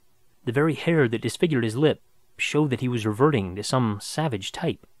 The very hair that disfigured his lip showed that he was reverting to some savage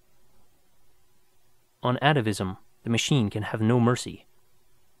type. On atavism, the machine can have no mercy.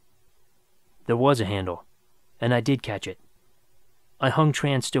 There was a handle, and I did catch it. I hung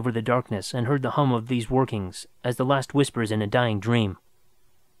tranced over the darkness and heard the hum of these workings as the last whispers in a dying dream.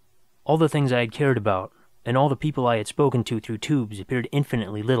 All the things I had cared about, and all the people I had spoken to through tubes appeared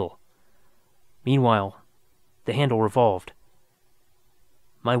infinitely little. Meanwhile, the handle revolved.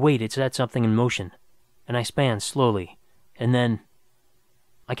 My weight had set something in motion, and I span slowly, and then...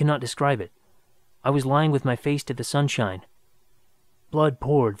 I cannot describe it. I was lying with my face to the sunshine. Blood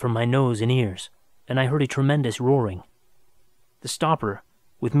poured from my nose and ears, and I heard a tremendous roaring. The stopper,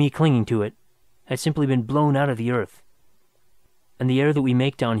 with me clinging to it, had simply been blown out of the earth, and the air that we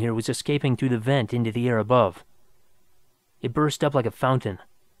make down here was escaping through the vent into the air above. It burst up like a fountain.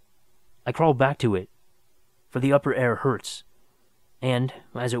 I crawled back to it, for the upper air hurts, and,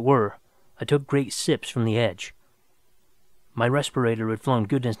 as it were, I took great sips from the edge. My respirator had flown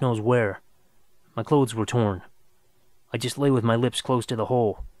goodness knows where. My clothes were torn. I just lay with my lips close to the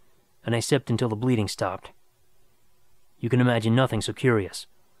hole, and I sipped until the bleeding stopped. You can imagine nothing so curious.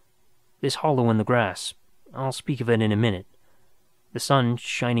 This hollow in the grass, I'll speak of it in a minute. The sun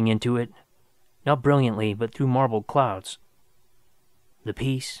shining into it, not brilliantly but through marbled clouds. The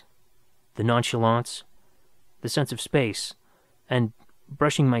peace, the nonchalance, the sense of space, and,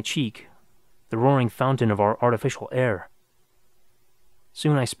 brushing my cheek, the roaring fountain of our artificial air.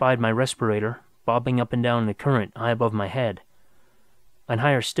 Soon I spied my respirator bobbing up and down in the current high above my head, and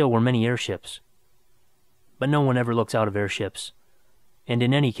higher still were many airships. But no one ever looks out of airships, and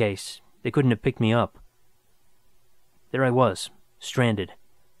in any case, they couldn't have picked me up. There I was, stranded.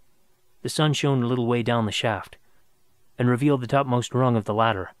 The sun shone a little way down the shaft, and revealed the topmost rung of the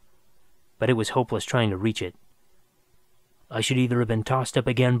ladder, but it was hopeless trying to reach it. I should either have been tossed up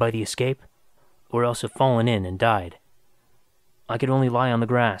again by the escape, or else have fallen in and died. I could only lie on the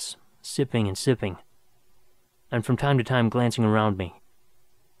grass, sipping and sipping, and from time to time glancing around me.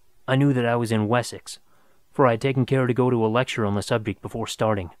 I knew that I was in Wessex, for I had taken care to go to a lecture on the subject before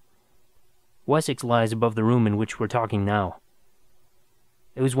starting. Wessex lies above the room in which we're talking now.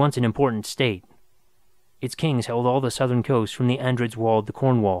 It was once an important state. Its kings held all the southern coast from the Andred's Wall to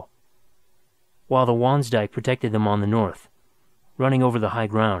Cornwall, while the Wansdyke protected them on the north, running over the high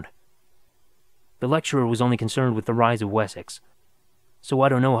ground. The lecturer was only concerned with the rise of Wessex, so I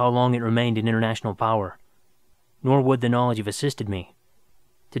don't know how long it remained in international power, nor would the knowledge have assisted me.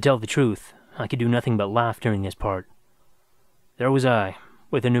 To tell the truth, I could do nothing but laugh during this part. There was I,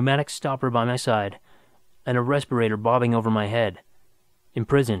 with a pneumatic stopper by my side, and a respirator bobbing over my head,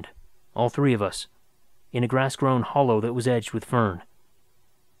 imprisoned, all three of us, in a grass-grown hollow that was edged with fern.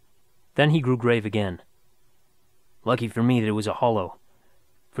 Then he grew grave again. Lucky for me that it was a hollow,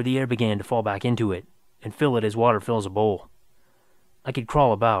 for the air began to fall back into it, and fill it as water fills a bowl. I could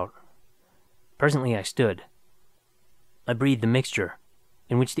crawl about. Presently I stood. I breathed the mixture,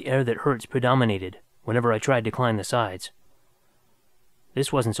 in which the air that hurts predominated whenever I tried to climb the sides.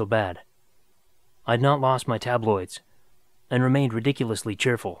 This wasn't so bad. I had not lost my tabloids, and remained ridiculously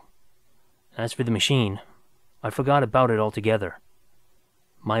cheerful. As for the machine, I forgot about it altogether.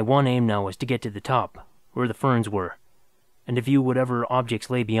 My one aim now was to get to the top, where the ferns were, and to view whatever objects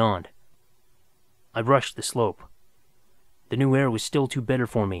lay beyond. I rushed the slope. The new air was still too bitter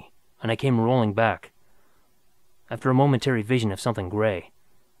for me, and I came rolling back, after a momentary vision of something gray.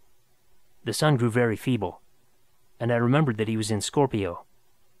 The sun grew very feeble, and I remembered that he was in Scorpio.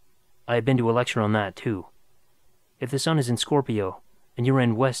 I had been to a lecture on that, too. If the sun is in Scorpio, and you're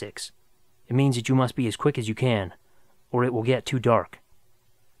in Wessex, it means that you must be as quick as you can, or it will get too dark.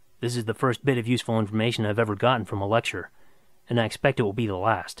 This is the first bit of useful information I've ever gotten from a lecture, and I expect it will be the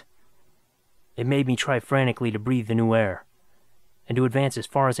last. It made me try frantically to breathe the new air, and to advance as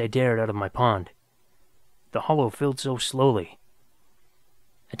far as I dared out of my pond. The hollow filled so slowly.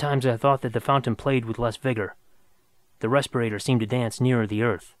 At times I thought that the fountain played with less vigor. The respirator seemed to dance nearer the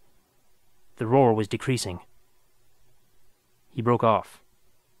earth. The roar was decreasing. He broke off.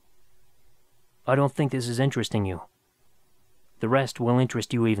 I don't think this is interesting you. The rest will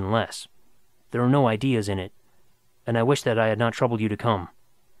interest you even less. There are no ideas in it, and I wish that I had not troubled you to come.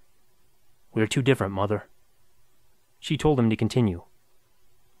 We are too different, Mother. She told him to continue.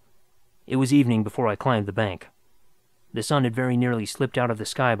 It was evening before I climbed the bank. The sun had very nearly slipped out of the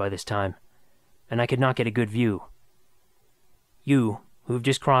sky by this time, and I could not get a good view. You, who have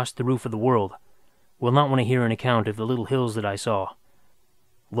just crossed the roof of the world, will not want to hear an account of the little hills that I saw.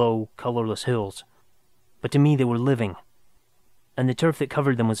 Low, colorless hills. But to me they were living, and the turf that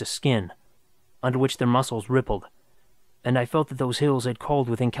covered them was a skin, under which their muscles rippled, and I felt that those hills had called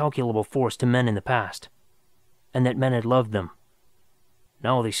with incalculable force to men in the past, and that men had loved them.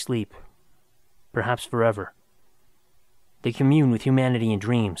 Now they sleep, perhaps forever. They commune with humanity in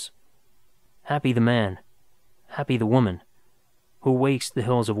dreams. Happy the man, happy the woman, who wakes the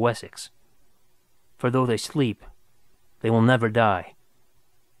hills of Wessex. For though they sleep, they will never die.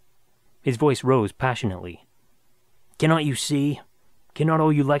 His voice rose passionately. Cannot you see, cannot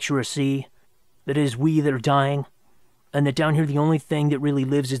all you lecturers see, that it is we that are dying, and that down here the only thing that really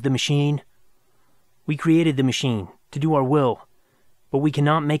lives is the machine? We created the machine, to do our will, but we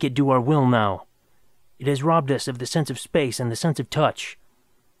cannot make it do our will now. It has robbed us of the sense of space and the sense of touch.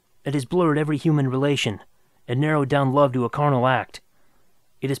 It has blurred every human relation, and narrowed down love to a carnal act.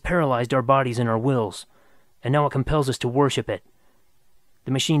 It has paralyzed our bodies and our wills, and now it compels us to worship it.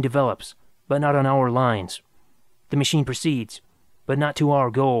 The machine develops, but not on our lines. The machine proceeds, but not to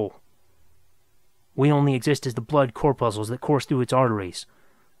our goal. We only exist as the blood corpuscles that course through its arteries,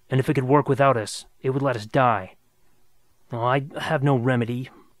 and if it could work without us, it would let us die. Oh, I have no remedy,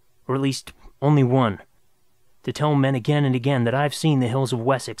 or at least only one, to tell men again and again that I've seen the hills of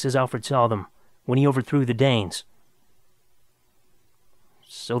Wessex as Alfred saw them when he overthrew the Danes.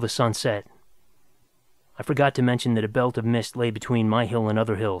 So the sun set. I forgot to mention that a belt of mist lay between my hill and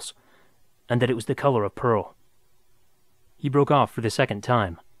other hills, and that it was the color of pearl. He broke off for the second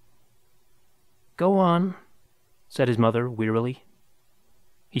time. Go on, said his mother wearily.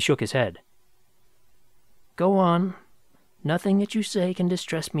 He shook his head. Go on. Nothing that you say can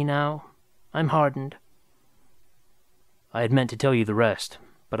distress me now. I'm hardened. I had meant to tell you the rest,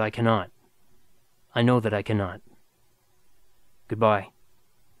 but I cannot. I know that I cannot. Goodbye.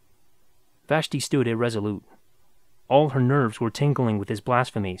 Vashti stood irresolute. All her nerves were tingling with his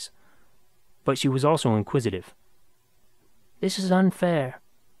blasphemies, but she was also inquisitive. This is unfair,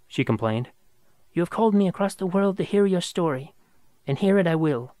 she complained. You have called me across the world to hear your story, and hear it I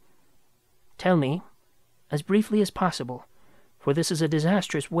will. Tell me, as briefly as possible, for this is a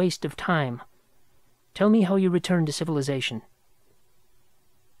disastrous waste of time. Tell me how you returned to civilization.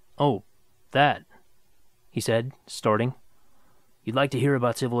 Oh, that, he said, starting. You'd like to hear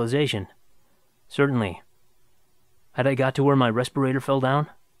about civilization? Certainly. Had I got to where my respirator fell down?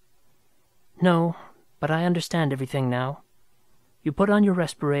 No, but I understand everything now. You put on your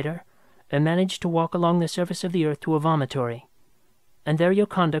respirator, and managed to walk along the surface of the earth to a vomitory, and there your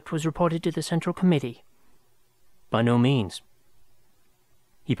conduct was reported to the Central Committee. By no means.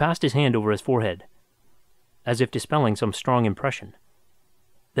 He passed his hand over his forehead, as if dispelling some strong impression.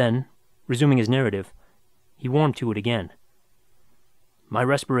 Then, resuming his narrative, he warmed to it again. My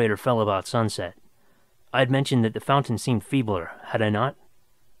respirator fell about sunset. I had mentioned that the fountain seemed feebler, had I not?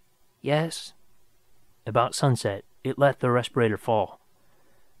 Yes. About sunset, it let the respirator fall.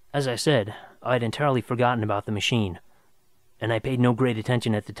 As I said, I had entirely forgotten about the machine, and I paid no great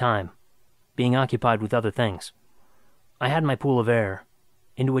attention at the time, being occupied with other things. I had my pool of air,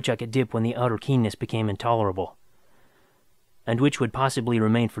 into which I could dip when the outer keenness became intolerable, and which would possibly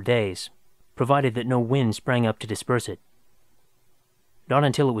remain for days, provided that no wind sprang up to disperse it. Not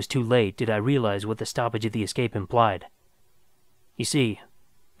until it was too late did I realize what the stoppage of the escape implied. You see,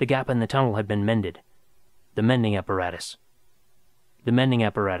 the gap in the tunnel had been mended. The mending apparatus. The mending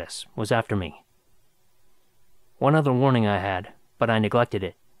apparatus was after me. One other warning I had, but I neglected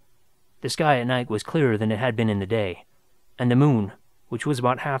it. The sky at night was clearer than it had been in the day, and the moon, which was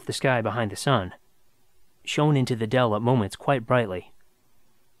about half the sky behind the sun, shone into the dell at moments quite brightly.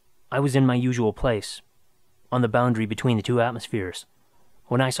 I was in my usual place, on the boundary between the two atmospheres,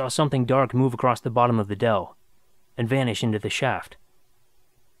 when I saw something dark move across the bottom of the dell, and vanish into the shaft.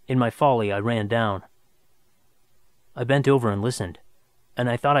 In my folly I ran down. I bent over and listened, and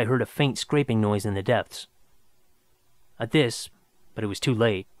I thought I heard a faint scraping noise in the depths. At this, but it was too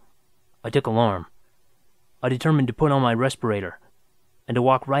late, I took alarm. I determined to put on my respirator, and to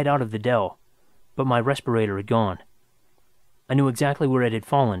walk right out of the dell, but my respirator had gone. I knew exactly where it had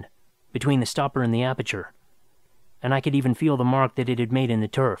fallen, between the stopper and the aperture, and I could even feel the mark that it had made in the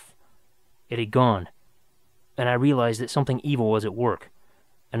turf. It had gone, and I realized that something evil was at work,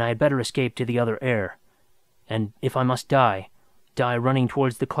 and I had better escape to the other air, and, if I must die running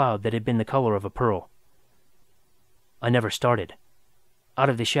towards the cloud that had been the color of a pearl. I never started. Out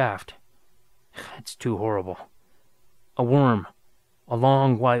of the shaft. It's too horrible. A worm, a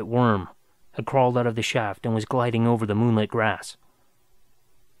long white worm, had crawled out of the shaft and was gliding over the moonlit grass.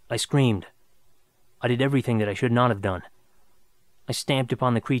 I screamed. I did everything that I should not have done. I stamped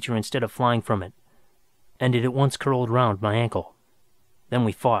upon the creature instead of flying from it, and it at once curled round my ankle. Then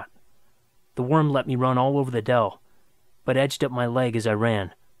we fought. The worm let me run all over the dell, but edged up my leg as I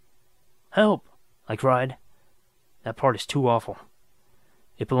ran. "Help!" I cried. That part is too awful.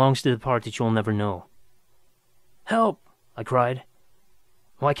 It belongs to the part that you'll never know. "Help!" I cried.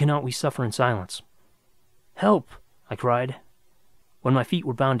 Why cannot we suffer in silence? "Help!" I cried. When my feet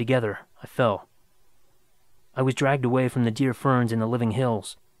were bound together, I fell. I was dragged away from the dear ferns and the living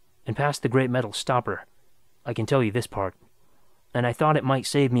hills, and past the great metal stopper. I can tell you this part. And I thought it might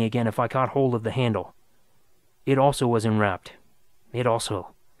save me again if I caught hold of the handle. It also was enwrapped. It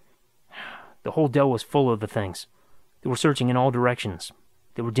also. The whole dell was full of the things. They were searching in all directions.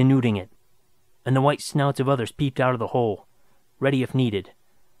 They were denuding it. And the white snouts of others peeped out of the hole, ready if needed.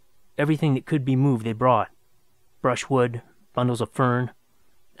 Everything that could be moved they brought. Brushwood, bundles of fern,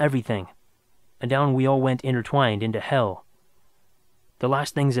 everything. And down we all went intertwined into hell. The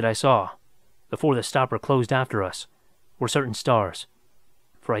last things that I saw, before the stopper closed after us, were certain stars.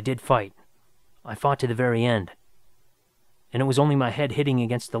 For I did fight. I fought to the very end. And it was only my head hitting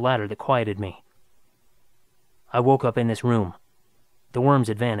against the ladder that quieted me. I woke up in this room. The worms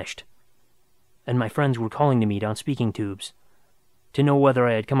had vanished. And my friends were calling to me down speaking tubes, to know whether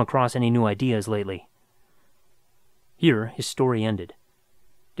I had come across any new ideas lately. Here his story ended.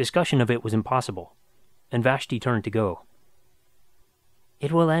 Discussion of it was impossible, and Vashti turned to go.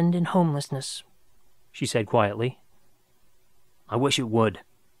 "It will end in homelessness," she said quietly. "I wish it would,"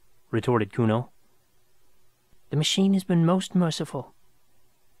 retorted Kuno. "The machine has been most merciful."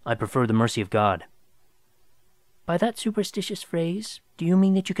 "I prefer the mercy of God." "By that superstitious phrase, do you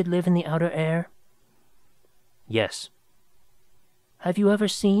mean that you could live in the outer air?" "Yes." "Have you ever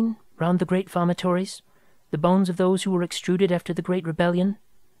seen, round the great vomitories, the bones of those who were extruded after the Great Rebellion?"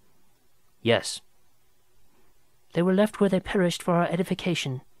 "Yes." "They were left where they perished for our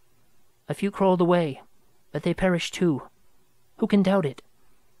edification. A few crawled away, but they perished too. Who can doubt it?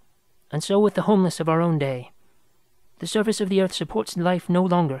 And so with the homeless of our own day. The surface of the earth supports life no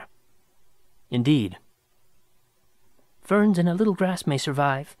longer." "Indeed." "Ferns and a little grass may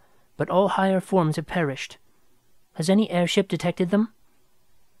survive, but all higher forms have perished. Has any airship detected them?"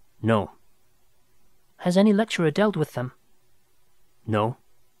 "No." "Has any lecturer dealt with them?" "No."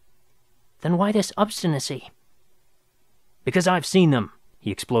 "Then why this obstinacy?" "Because I've seen them,"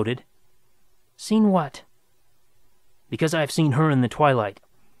 he exploded. "Seen what?" "Because I have seen her in the twilight.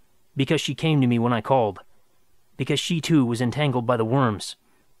 Because she came to me when I called. Because she, too, was entangled by the worms,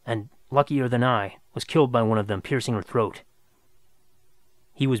 and, luckier than I, was killed by one of them piercing her throat."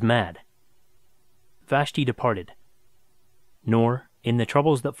 He was mad. Vashti departed. Nor, in the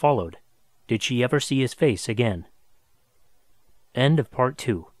troubles that followed, did she ever see his face again. End of Part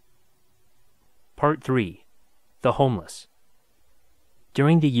 2. Part 3. The Homeless.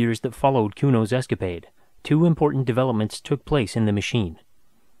 During the years that followed Kuno's escapade, two important developments took place in the machine.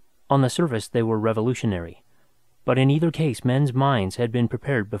 On the surface they were revolutionary, but in either case men's minds had been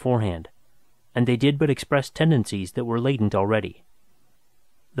prepared beforehand, and they did but express tendencies that were latent already.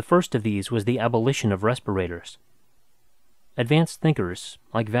 The first of these was the abolition of respirators. Advanced thinkers,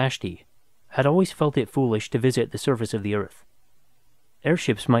 like Vashti, had always felt it foolish to visit the surface of the earth.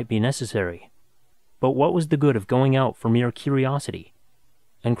 Airships might be necessary, but what was the good of going out for mere curiosity,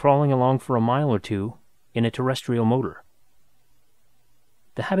 and crawling along for a mile or two in a terrestrial motor?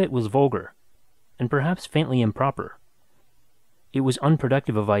 The habit was vulgar, and perhaps faintly improper. It was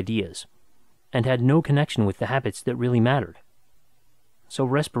unproductive of ideas, and had no connection with the habits that really mattered. So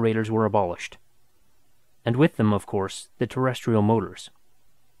respirators were abolished. And with them, of course, the terrestrial motors.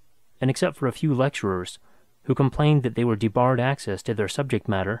 And except for a few lecturers who complained that they were debarred access to their subject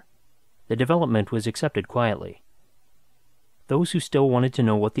matter, the development was accepted quietly. Those who still wanted to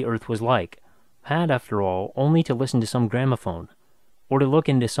know what the earth was like had, after all, only to listen to some gramophone, or to look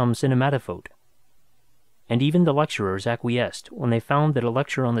into some cinematophote. And even the lecturers acquiesced when they found that a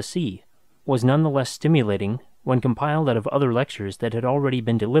lecture on the sea was none the less stimulating when compiled out of other lectures that had already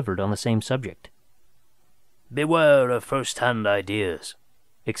been delivered on the same subject. "Beware of first-hand ideas,"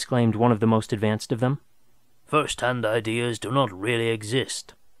 exclaimed one of the most advanced of them. First-hand ideas do not really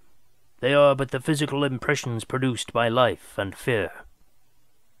exist. They are but the physical impressions produced by life and fear.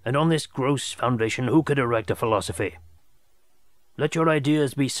 And on this gross foundation who could erect a philosophy? Let your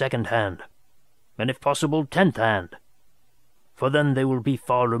ideas be second-hand, and if possible tenth-hand, for then they will be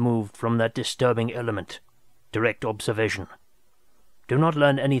far removed from that disturbing element, direct observation. Do not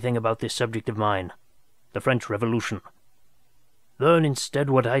learn anything about this subject of mine, the French Revolution. Learn instead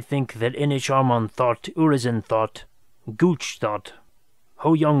what I think that Inishharmon thought, Urizen thought, Gooch thought,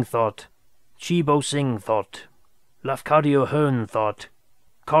 Ho Young thought, Chi Bo Sing thought, Lafcadio Hearn thought,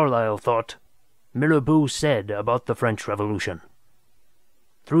 Carlyle thought, Mirabeau said about the French Revolution.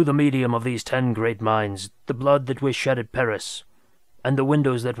 Through the medium of these 10 great minds, the blood that was shed at Paris, and the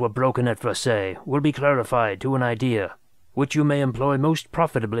windows that were broken at Versailles, will be clarified to an idea which you may employ most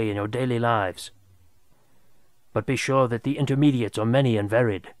profitably in your daily lives. But be sure that the intermediates are many and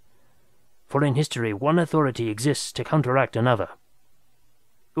varied, for in history one authority exists to counteract another.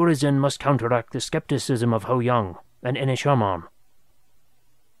 Urizen must counteract the skepticism of Ho Young and Inishharmon.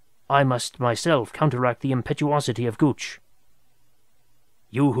 I must myself counteract the impetuosity of Gooch.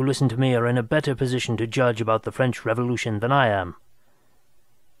 You who listen to me are in a better position to judge about the French Revolution than I am.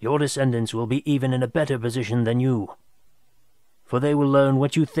 Your descendants will be even in a better position than you, for they will learn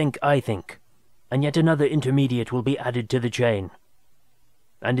what you think I think, and yet another intermediate will be added to the chain.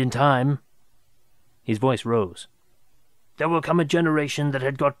 And in time," his voice rose, "there will come a generation that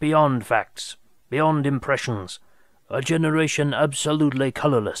had got beyond facts, beyond impressions, a generation absolutely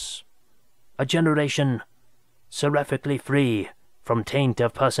colourless, a generation seraphically free from taint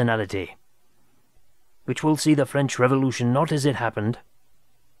of personality, which will see the French Revolution not as it happened,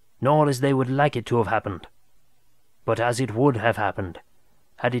 nor as they would like it to have happened, but as it would have happened,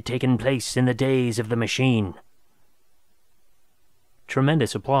 had it taken place in the days of the machine."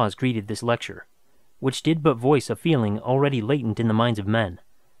 Tremendous applause greeted this lecture, which did but voice a feeling already latent in the minds of men,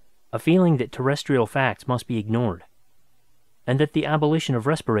 a feeling that terrestrial facts must be ignored, and that the abolition of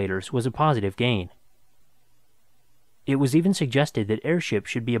respirators was a positive gain. It was even suggested that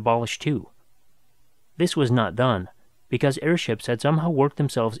airships should be abolished too. This was not done, because airships had somehow worked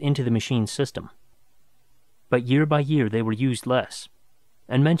themselves into the machine's system. But year by year they were used less,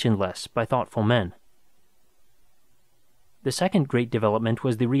 and mentioned less by thoughtful men. The second great development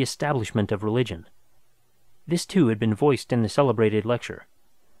was the re-establishment of religion. This too had been voiced in the celebrated lecture.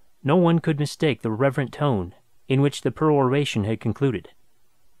 No one could mistake the reverent tone in which the peroration had concluded,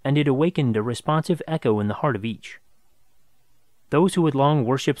 and it awakened a responsive echo in the heart of each. Those who had long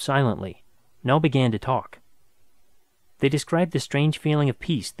worshipped silently now began to talk. They described the strange feeling of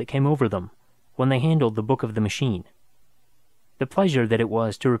peace that came over them when they handled the book of the machine, the pleasure that it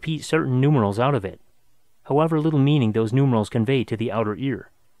was to repeat certain numerals out of it, however little meaning those numerals convey to the outer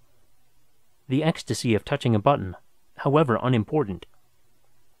ear, the ecstasy of touching a button, however unimportant,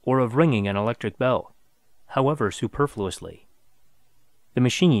 or of ringing an electric bell, however superfluously. The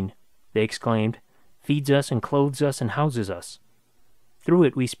machine, they exclaimed, feeds us and clothes us and houses us. Through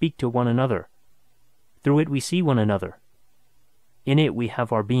it we speak to one another. Through it we see one another. In it we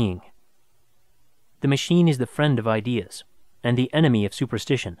have our being. The machine is the friend of ideas, and the enemy of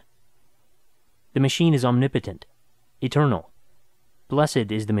superstition. The machine is omnipotent, eternal.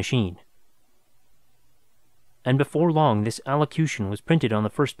 Blessed is the machine. And before long this allocution was printed on the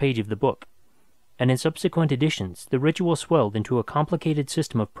first page of the book, and in subsequent editions the ritual swelled into a complicated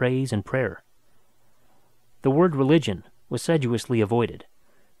system of praise and prayer. The word religion was sedulously avoided,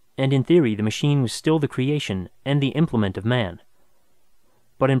 and in theory the machine was still the creation and the implement of man.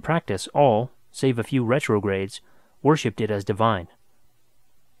 But in practice all, save a few retrogrades, worshipped it as divine.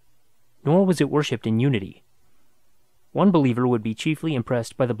 Nor was it worshipped in unity. One believer would be chiefly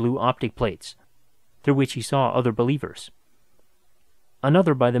impressed by the blue optic plates, through which he saw other believers.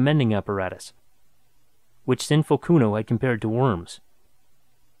 Another by the mending apparatus, which sinful Kuno had compared to worms.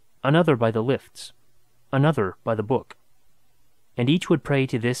 Another by the lifts. Another by the book. And each would pray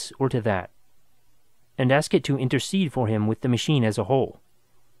to this or to that, and ask it to intercede for him with the machine as a whole.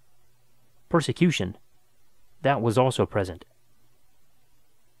 Persecution, that was also present.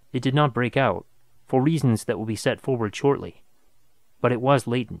 It did not break out, for reasons that will be set forward shortly, but it was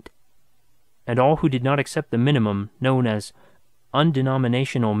latent, and all who did not accept the minimum known as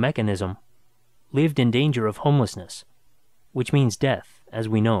undenominational mechanism lived in danger of homelessness, which means death, as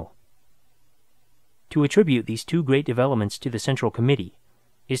we know. To attribute these two great developments to the Central Committee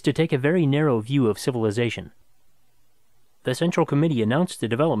is to take a very narrow view of civilization. The Central Committee announced the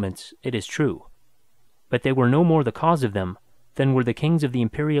developments, it is true, but they were no more the cause of them than were the kings of the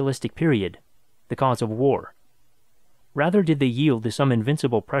imperialistic period the cause of war. Rather did they yield to some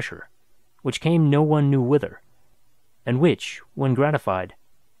invincible pressure, which came no one knew whither, and which, when gratified,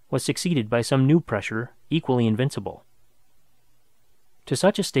 was succeeded by some new pressure equally invincible. To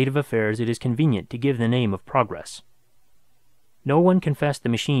such a state of affairs it is convenient to give the name of progress. No one confessed the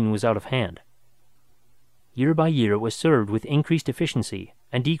machine was out of hand. Year by year it was served with increased efficiency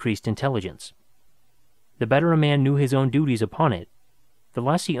and decreased intelligence. The better a man knew his own duties upon it, the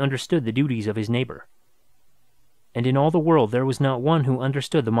less he understood the duties of his neighbor. And in all the world there was not one who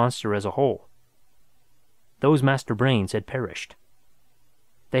understood the monster as a whole. Those master brains had perished.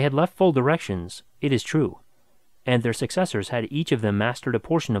 They had left full directions, it is true, and their successors had each of them mastered a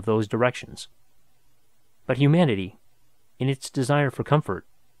portion of those directions. But humanity, in its desire for comfort,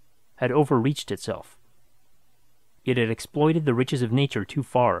 had overreached itself. It had exploited the riches of nature too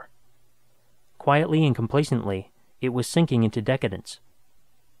far. Quietly and complacently, it was sinking into decadence,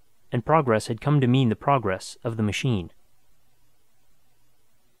 and progress had come to mean the progress of the machine.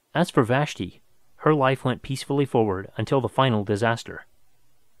 As for Vashti, her life went peacefully forward until the final disaster.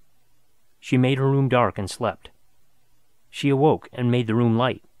 She made her room dark and slept. She awoke and made the room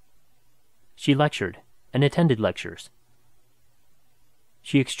light. She lectured and attended lectures.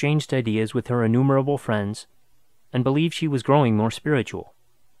 She exchanged ideas with her innumerable friends and believed she was growing more spiritual.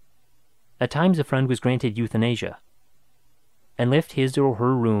 At times a friend was granted euthanasia, and left his or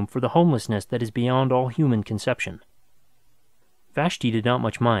her room for the homelessness that is beyond all human conception. Vashti did not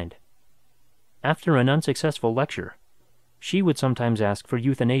much mind. After an unsuccessful lecture, she would sometimes ask for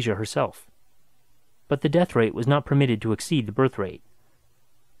euthanasia herself. But the death rate was not permitted to exceed the birth rate,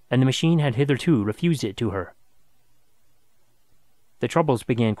 and the machine had hitherto refused it to her. The troubles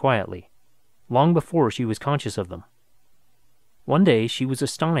began quietly, long before she was conscious of them. One day she was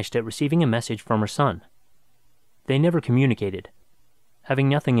astonished at receiving a message from her son. They never communicated, having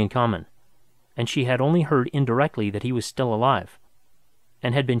nothing in common, and she had only heard indirectly that he was still alive,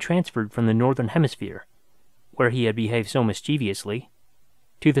 and had been transferred from the northern hemisphere, where he had behaved so mischievously,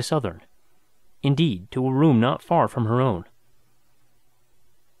 to the southern, indeed, to a room not far from her own.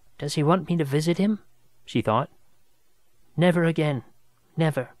 "Does he want me to visit him?" she thought. "Never again,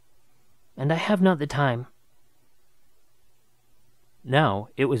 never. And I have not the time." Now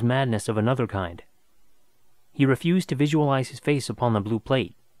it was madness of another kind. He refused to visualize his face upon the blue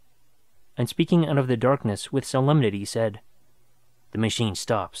plate, and speaking out of the darkness with solemnity said, "The machine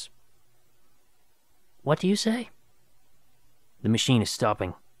stops." "What do you say?" "The machine is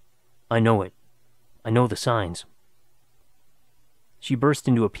stopping. I know it. I know the signs." She burst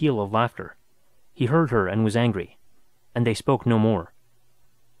into a peal of laughter. He heard her and was angry, and they spoke no more.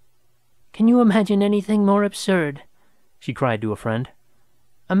 "Can you imagine anything more absurd?" she cried to a friend.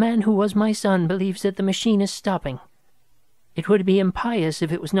 "A man who was my son believes that the machine is stopping. It would be impious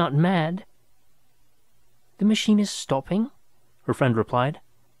if it was not mad." "The machine is stopping?" her friend replied.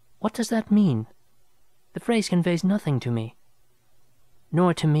 "What does that mean? The phrase conveys nothing to me."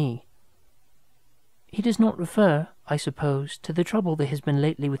 "Nor to me. He does not refer, I suppose, to the trouble there has been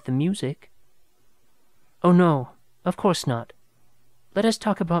lately with the music?" "Oh, no, of course not. Let us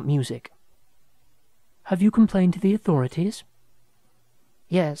talk about music." "Have you complained to the authorities?"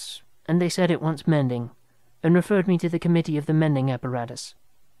 "Yes, and they said it wants mending, and referred me to the committee of the mending apparatus.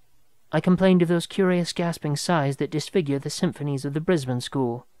 I complained of those curious gasping sighs that disfigure the symphonies of the Brisbane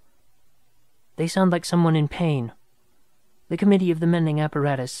school. They sound like someone in pain. The committee of the mending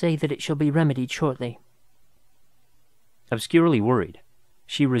apparatus say that it shall be remedied shortly." Obscurely worried,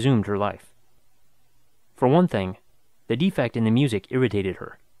 she resumed her life. For one thing, the defect in the music irritated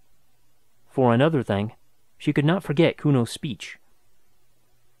her. For another thing, she could not forget Kuno's speech.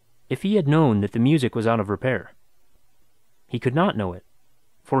 If he had known that the music was out of repair, he could not know it,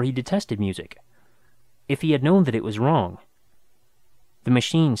 for he detested music. If he had known that it was wrong, "The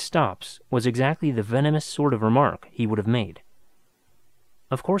machine stops" was exactly the venomous sort of remark he would have made.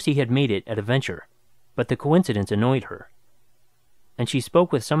 Of course he had made it at a venture, but the coincidence annoyed her, and she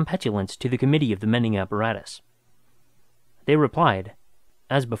spoke with some petulance to the committee of the mending apparatus. They replied,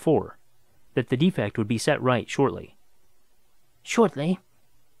 as before, that the defect would be set right shortly. "Shortly?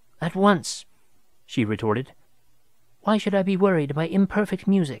 At once," she retorted. "Why should I be worried by imperfect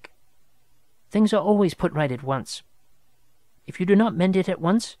music? Things are always put right at once. If you do not mend it at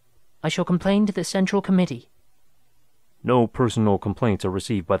once, I shall complain to the Central Committee." "No personal complaints are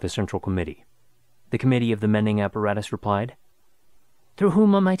received by the Central Committee," the committee of the mending apparatus replied. "Through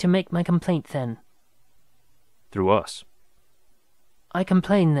whom am I to make my complaint, then?" "Through us." "I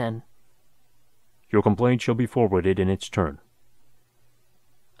complain, then." "Your complaint shall be forwarded in its turn."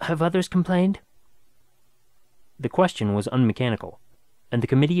 "Have others complained?" The question was unmechanical, and the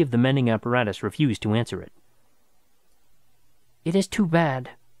committee of the mending apparatus refused to answer it. "It is too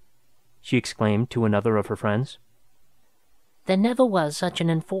bad. she exclaimed to another of her friends. There never was such an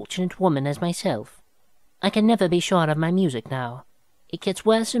unfortunate woman as myself. I can never be sure of my music now. It gets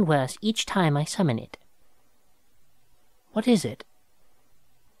worse and worse each time I summon it. What is it?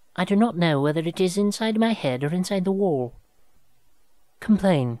 I do not know whether it is inside my head or inside the wall.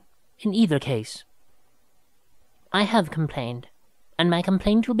 Complain, in either case. I have complained, and my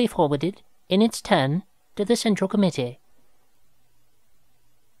complaint will be forwarded, in its turn, to the Central Committee.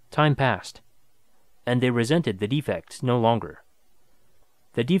 Time passed, and they resented the defects no longer.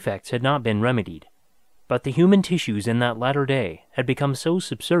 The defects had not been remedied, but the human tissues in that latter day had become so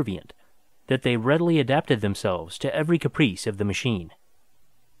subservient that they readily adapted themselves to every caprice of the machine.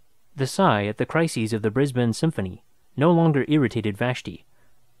 The sigh at the crises of the Brisbane Symphony no longer irritated Vashti.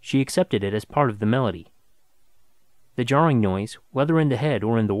 She accepted it as part of the melody. The jarring noise, whether in the head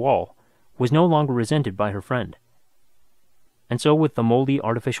or in the wall, was no longer resented by her friend. And so with the moldy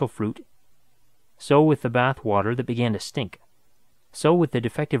artificial fruit, so with the bath water that began to stink, so with the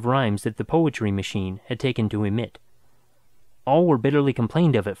defective rhymes that the poetry machine had taken to emit. All were bitterly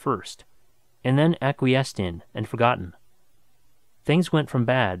complained of at first, and then acquiesced in and forgotten. Things went from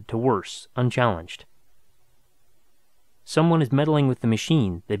bad to worse, unchallenged. Someone is meddling with the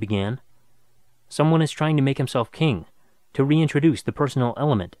machine, they began. Someone is trying to make himself king, to reintroduce the personal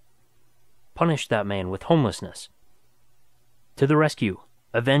element. Punish that man with homelessness. To the rescue,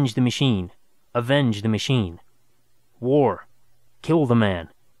 avenge the machine, avenge the machine. War, kill the man.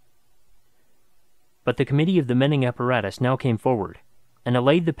 But the committee of the mending apparatus now came forward, and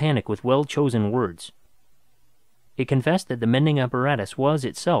allayed the panic with well-chosen words. It confessed that the mending apparatus was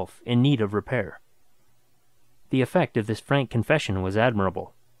itself in need of repair. The effect of this frank confession was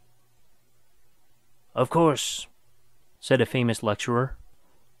admirable. "Of course," said a famous lecturer,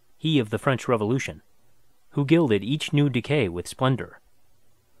 he of the French Revolution, who gilded each new decay with splendor.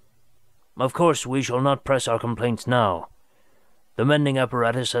 "Of course we shall not press our complaints now. The mending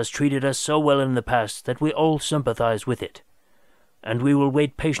apparatus has treated us so well in the past that we all sympathize with it, and we will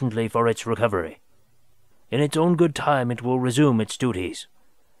wait patiently for its recovery. In its own good time it will resume its duties.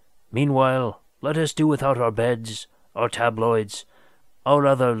 Meanwhile, let us do without our beds, our tabloids, our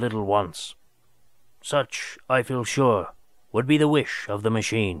other little wants. Such, I feel sure, would be the wish of the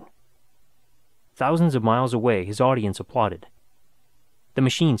machine." Thousands of miles away his audience applauded. The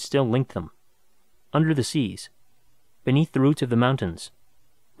machine still linked them. Under the seas, beneath the roots of the mountains,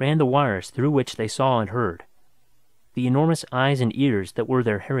 ran the wires through which they saw and heard, the enormous eyes and ears that were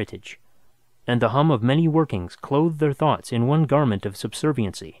their heritage, and the hum of many workings clothed their thoughts in one garment of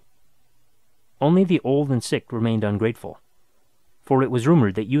subserviency. Only the old and sick remained ungrateful, for it was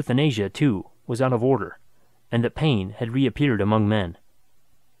rumored that euthanasia, too, was out of order, and that pain had reappeared among men.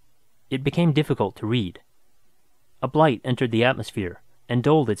 It became difficult to read. A blight entered the atmosphere and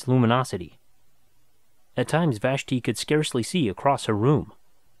dulled its luminosity. At times Vashti could scarcely see across her room.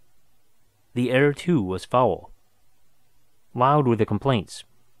 The air, too, was foul. Loud were the complaints,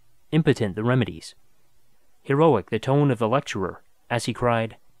 impotent the remedies, heroic the tone of the lecturer as he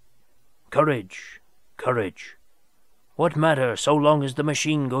cried, "Courage, courage! What matter so long as the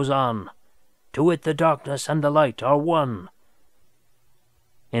machine goes on? To it the darkness and the light are one."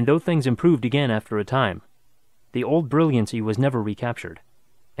 And though things improved again after a time, the old brilliancy was never recaptured,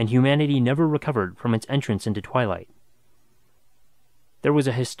 and humanity never recovered from its entrance into twilight. There was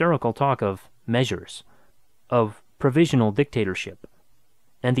a hysterical talk of measures, of provisional dictatorship,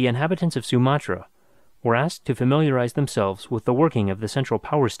 and the inhabitants of Sumatra were asked to familiarize themselves with the working of the central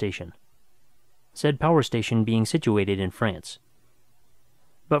power station, said power station being situated in France.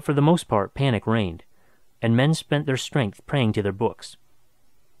 But for the most part panic reigned, and men spent their strength praying to their books.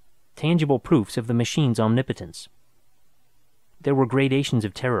 Tangible proofs of the machine's omnipotence. There were gradations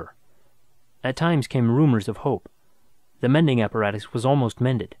of terror. At times came rumors of hope. The mending apparatus was almost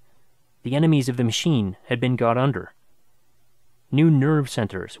mended. The enemies of the machine had been got under. New nerve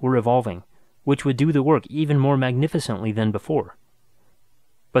centers were evolving, which would do the work even more magnificently than before.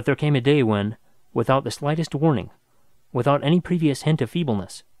 But there came a day when, without the slightest warning, without any previous hint of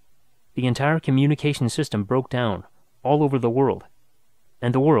feebleness, the entire communication system broke down all over the world,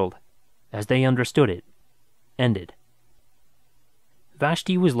 and the world, as they understood it, ended.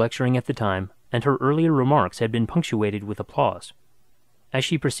 Vashti was lecturing at the time, and her earlier remarks had been punctuated with applause. As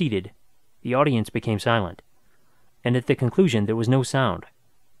she proceeded, the audience became silent, and at the conclusion there was no sound.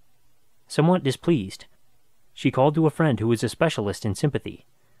 Somewhat displeased, she called to a friend who was a specialist in sympathy.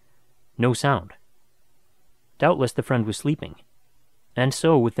 No sound. Doubtless the friend was sleeping, and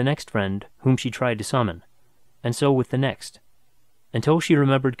so with the next friend whom she tried to summon, and so with the next, until she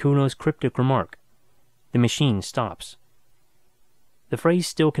remembered Kuno's cryptic remark, "The machine stops." The phrase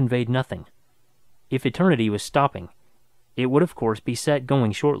still conveyed nothing. If eternity was stopping, it would of course be set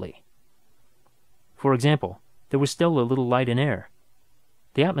going shortly. For example, there was still a little light and air.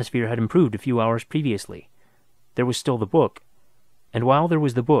 The atmosphere had improved a few hours previously. There was still the book, and while there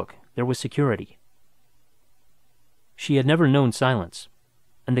was the book, there was security. She had never known silence,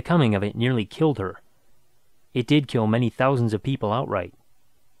 and the coming of it nearly killed her. It did kill many thousands of people outright.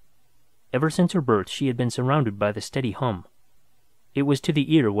 Ever since her birth she had been surrounded by the steady hum. It was to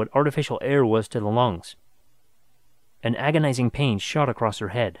the ear what artificial air was to the lungs. An agonizing pain shot across her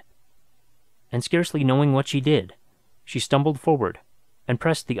head, and scarcely knowing what she did, she stumbled forward and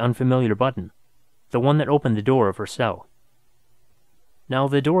pressed the unfamiliar button, the one that opened the door of her cell. Now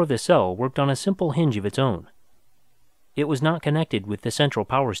the door of the cell worked on a simple hinge of its own. It was not connected with the central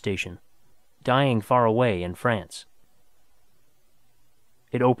power station, dying far away in France.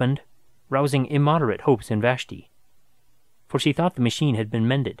 It opened, rousing immoderate hopes in Vashti, for she thought the machine had been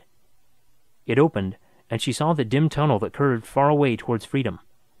mended. It opened, and she saw the dim tunnel that curved far away towards freedom.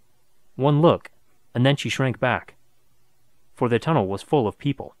 One look, and then she shrank back, for the tunnel was full of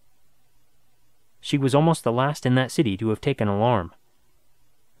people. She was almost the last in that city to have taken alarm.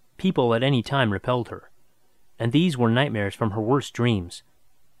 People at any time repelled her, and these were nightmares from her worst dreams.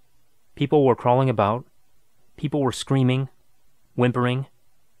 People were crawling about, people were screaming, whimpering,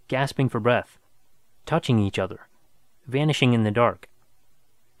 gasping for breath, touching each other, vanishing in the dark,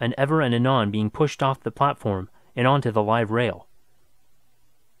 and ever and anon being pushed off the platform and onto the live rail.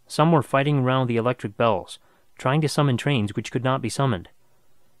 Some were fighting round the electric bells, trying to summon trains which could not be summoned.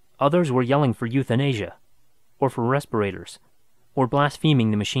 Others were yelling for euthanasia, or for respirators, or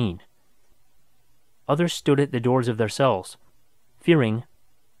blaspheming the machine. Others stood at the doors of their cells, fearing,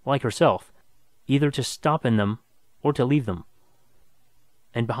 like herself, either to stop in them or to leave them.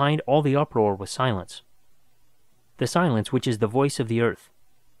 And behind all the uproar was silence. The silence which is the voice of the earth,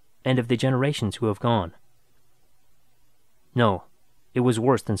 and of the generations who have gone. No, it was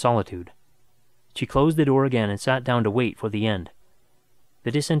worse than solitude. She closed the door again and sat down to wait for the end.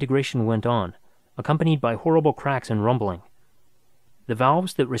 The disintegration went on, accompanied by horrible cracks and rumbling. The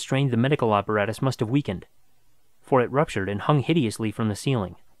valves that restrained the medical apparatus must have weakened, for it ruptured and hung hideously from the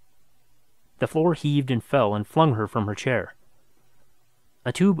ceiling. The floor heaved and fell and flung her from her chair.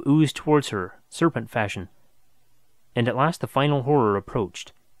 A tube oozed towards her, serpent fashion, and at last the final horror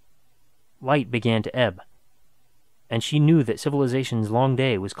approached. Light began to ebb, and she knew that civilization's long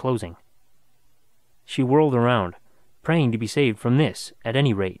day was closing. She whirled around, praying to be saved from this at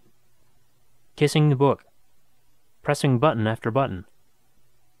any rate. Kissing the book, pressing button after button.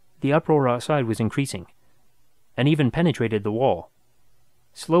 The uproar outside was increasing, and even penetrated the wall.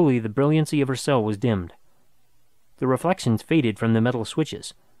 Slowly the brilliancy of her cell was dimmed. The reflections faded from the metal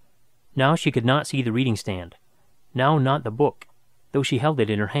switches. Now she could not see the reading stand, now not the book, though she held it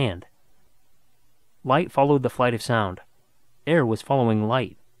in her hand. Light followed the flight of sound. Air was following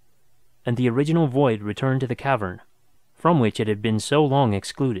light, and the original void returned to the cavern, from which it had been so long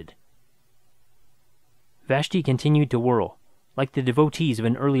excluded. Vashti continued to whirl, like the devotees of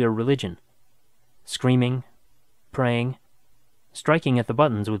an earlier religion, screaming, praying, striking at the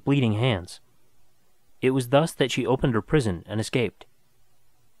buttons with bleeding hands. It was thus that she opened her prison and escaped.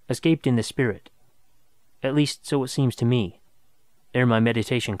 Escaped in the spirit. At least so it seems to me, ere my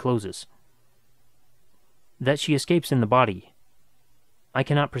meditation closes. That she escapes in the body, I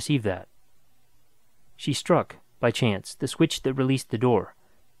cannot perceive that. She struck, by chance, the switch that released the door,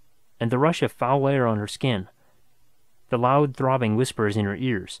 and the rush of foul air on her skin, the loud throbbing whispers in her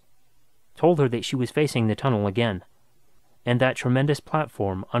ears, told her that she was facing the tunnel again, and that tremendous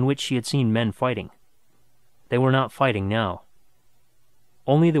platform on which she had seen men fighting. They were not fighting now.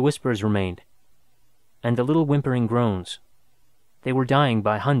 Only the whispers remained, and the little whimpering groans. They were dying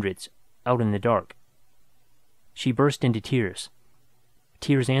by hundreds, out in the dark. She burst into tears.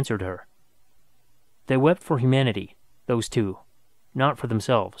 Tears answered her. They wept for humanity, those two, not for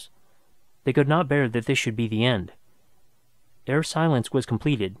themselves. They could not bear that this should be the end. Ere silence was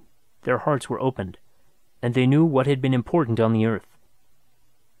completed, their hearts were opened, and they knew what had been important on the earth.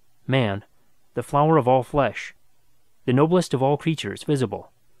 Man, the flower of all flesh, the noblest of all creatures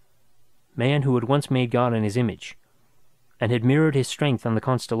visible. Man who had once made God in his image, and had mirrored his strength on the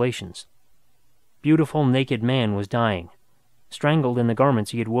constellations. Beautiful naked man was dying, strangled in the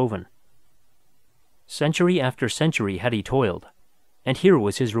garments he had woven. Century after century had he toiled, and here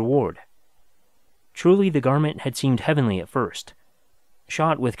was his reward. Truly the garment had seemed heavenly at first,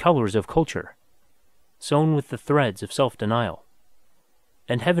 shot with colors of culture, sewn with the threads of self-denial.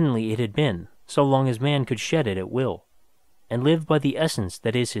 And heavenly it had been, so long as man could shed it at will, and live by the essence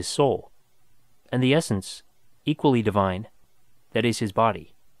that is his soul, and the essence, equally divine, that is his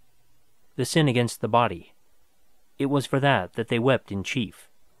body. The sin against the body. It was for that they wept in chief.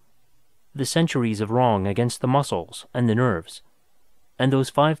 The centuries of wrong against the muscles and the nerves, and those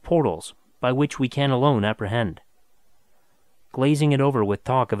 5 portals by which we can alone apprehend. Glazing it over with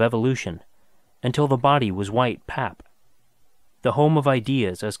talk of evolution, until the body was white pap, the home of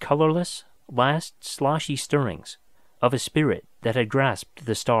ideas as colorless, last sloshy stirrings of a spirit that had grasped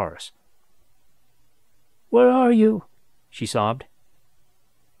the stars. "Where are you?" she sobbed.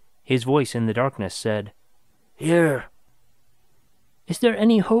 His voice in the darkness said, "Here." "Is there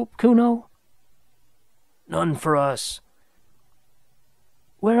any hope, Kuno?" "None for us."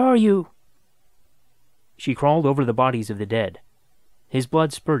 "Where are you?" She crawled over the bodies of the dead. His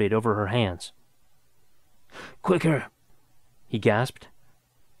blood spurted over her hands. "Quicker," he gasped.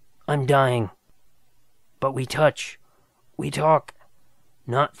 "I'm dying. But we touch. We talk.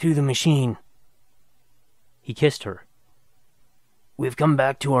 Not through the machine." He kissed her. "We've come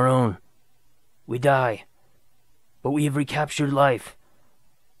back to our own. We die. But we have recaptured life,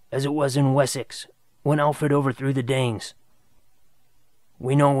 as it was in Wessex, when Alfred overthrew the Danes.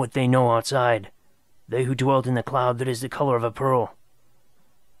 We know what they know outside, they who dwelt in the cloud that is the color of a pearl."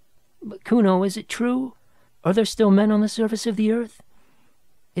 "But Kuno, is it true? Are there still men on the surface of the earth?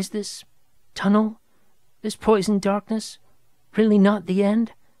 Is this tunnel, this poisoned darkness, really not the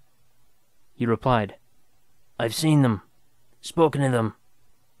end?" He replied, "I've seen them, spoken to them,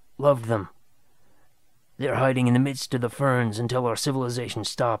 loved them. They're hiding in the midst of the ferns until our civilization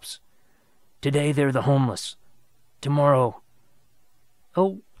stops. Today they're the homeless. Tomorrow—"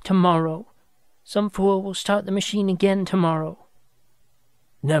 "Oh, tomorrow. Some fool will start the machine again tomorrow."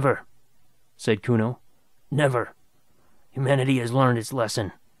 "Never," said Kuno. "Never. Humanity has learned its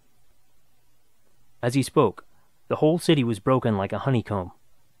lesson." As he spoke, the whole city was broken like a honeycomb.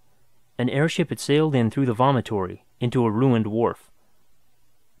 An airship had sailed in through the vomitory into a ruined wharf.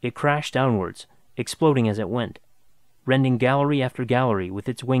 It crashed downwards, exploding as it went, rending gallery after gallery with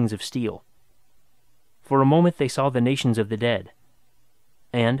its wings of steel. For a moment they saw the nations of the dead,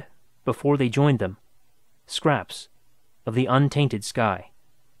 and, before they joined them, scraps of the untainted sky.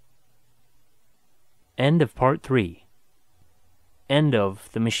 End of Part 3. End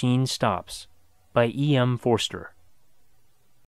of The Machine Stops by E. M. Forster.